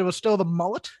balding, but it was still the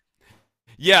mullet.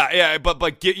 Yeah,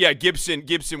 but Gibson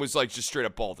was like just straight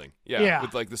up balding. Yeah,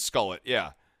 with like the skullet.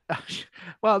 Yeah.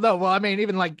 I mean,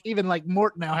 even like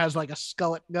Morton now has like a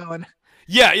skullet going.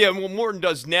 Yeah. Well, Morton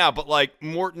does now, but like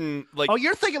Morton, like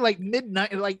you're thinking like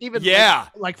midnight, like even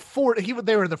like 40.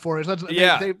 They were in the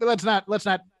 40s. Let's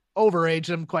not overage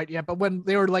them quite yet, but when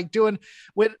they were like doing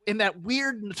in that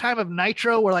weird time of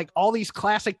Nitro where like all these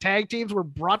classic tag teams were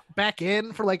brought back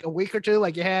in for like a week or two,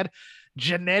 like you had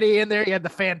Jannetty in there, you had the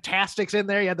Fantastics in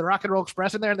there, you had the Rock and Roll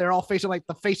Express in there, and they're all facing like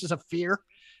the Faces of Fear.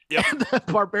 Yep. And the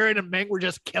Barbarian and Meng were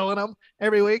just killing them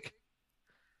every week.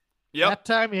 Yep. That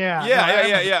time, yeah.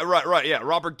 Right. Yeah.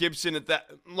 Robert Gibson at that,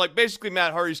 like basically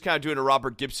Matt Hardy's kind of doing a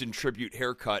Robert Gibson tribute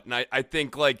haircut, and I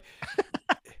think like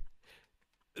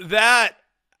that.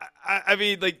 I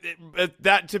mean, like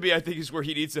that to me, I think is where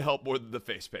he needs the help more than the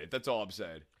face paint. That's all I'm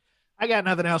saying. I got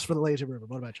nothing else for the Lazy River.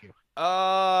 What about you?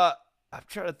 I'm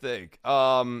trying to think.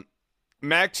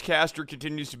 Max Caster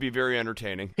continues to be very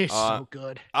entertaining. He's so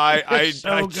good. I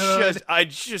love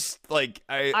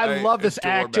this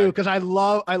act too, because I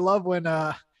love when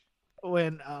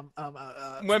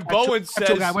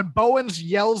Bowens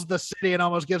yells the city and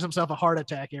almost gives himself a heart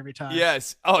attack every time.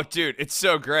 Yes. Oh, dude, it's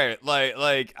so great.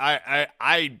 Like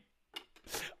I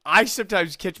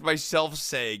sometimes catch myself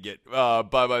saying it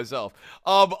by myself.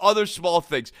 Other small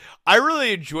things. I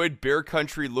really enjoyed Bear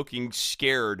Country looking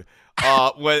scared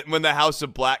when the House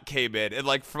of Black came in, and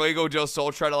like Fuego del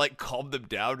Sol tried to like calm them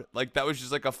down. Like that was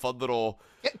just like a fun little.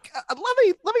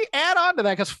 Let me add on to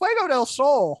that, because Fuego del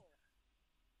Sol,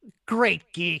 great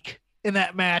geek in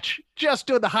that match, just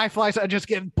doing the high flies and just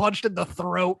getting punched in the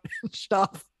throat and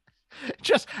stuff.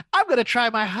 I'm gonna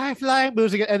try my high flying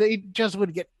moves again, and he just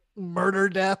would get murder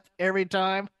death every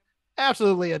time.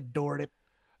 Absolutely adored it.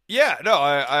 Yeah, no,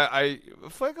 I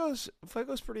Fuego's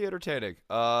pretty entertaining.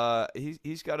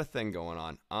 He's got a thing going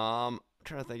on. I'm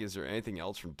trying to think, is there anything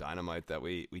else from Dynamite that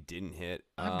we didn't hit?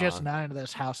 I'm just not into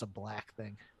this House of Black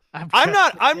thing. I'm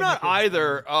not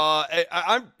either.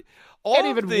 I'm all and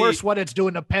even worse what it's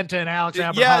doing to Penta and Alex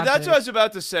Abrahantes. Yeah, that's what I was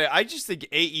about to say. I just think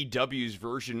AEW's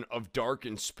version of Dark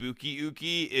and Spooky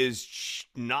Uki is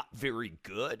not very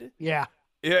good. Yeah.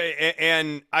 Yeah,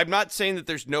 and I'm not saying that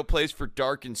there's no place for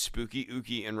Dark and Spooky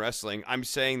Uki in wrestling. I'm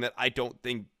saying that I don't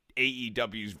think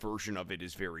AEW's version of it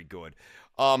is very good.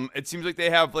 It seems like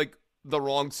they have like the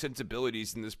wrong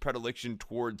sensibilities in this predilection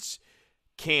towards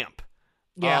camp.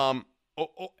 Yeah.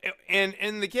 And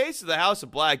in the case of the House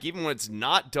of Black, even when it's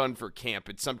not done for camp,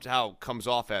 it somehow comes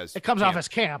off as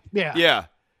camp. Yeah. Yeah.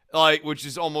 Like, which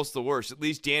is almost the worst. At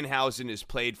least Danhausen is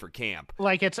played for camp.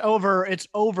 Like it's over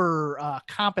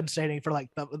compensating for like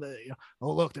the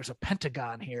oh look, there's a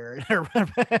pentagon here,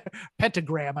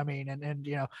 pentagram. I mean, and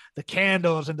the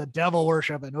candles and the devil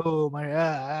worship and oh my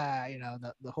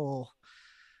the whole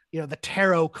the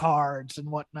tarot cards and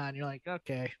whatnot. And you're like,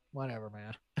 okay, whatever,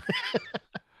 man.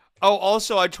 Oh,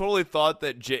 also, I totally thought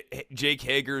that Jake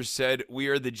Hager said, "We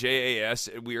are the JAS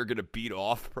and we are going to beat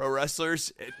off pro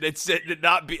wrestlers." It said to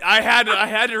not be. I had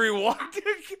to rewind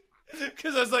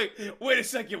because I was like, "Wait a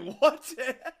second, what?"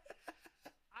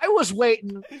 I was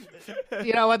waiting.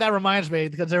 You know what? That reminds me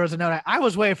because there was a note. I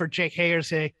was waiting for Jake Hager to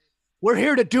say, "We're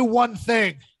here to do one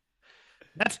thing.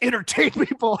 That's entertain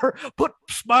people or put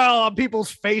smile on people's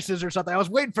faces or something." I was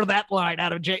waiting for that line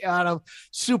out of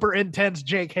super intense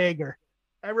Jake Hager.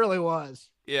 I really was.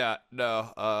 Yeah,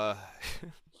 no. Oh,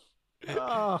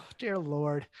 dear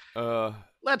Lord.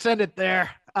 Let's end it there.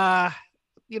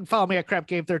 You can follow me at Crap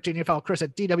Game 13. You can follow Chris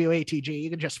at DWATG. You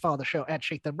can just follow the show at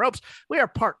Shake Them Ropes. We are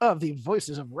part of the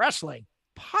Voices of Wrestling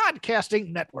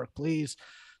podcasting network. Please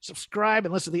subscribe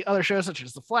and listen to the other shows such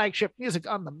as The Flagship, Music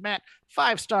on the Mat,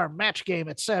 5-Star Match Game,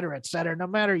 etc., etc. No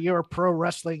matter your pro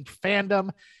wrestling fandom,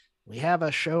 we have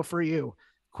a show for you.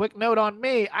 Quick note on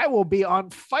me, I will be on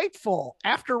Fightful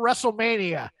after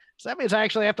WrestleMania. So that means I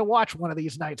actually have to watch one of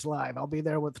these nights live. I'll be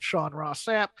there with Sean Ross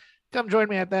Sapp. Come join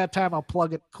me at that time. I'll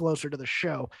plug it closer to the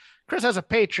show. Chris has a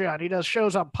Patreon. He does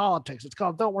shows on politics. It's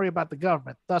called Don't Worry About the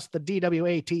Government, thus the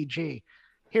DWATG.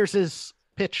 Here's his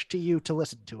pitch to you to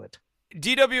listen to it.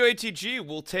 DWATG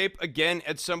will tape again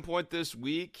at some point this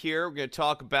week here. We're going to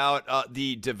talk about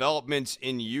the developments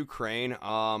in Ukraine,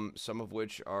 some of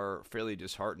which are fairly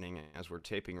disheartening as we're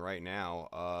taping right now.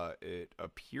 It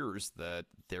appears that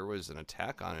there was an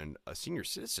attack on a senior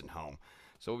citizen home.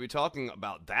 So we'll be talking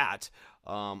about that,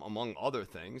 among other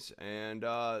things, and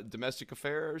domestic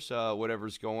affairs,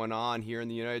 whatever's going on here in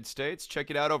the United States. Check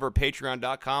it out over at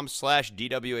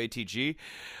patreon.com/DWATG.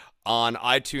 On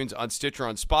iTunes, on Stitcher,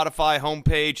 on Spotify.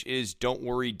 Homepage is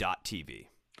don'tworry.tv.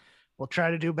 We'll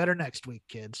try to do better next week,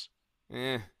 kids.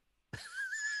 Or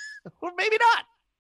maybe not.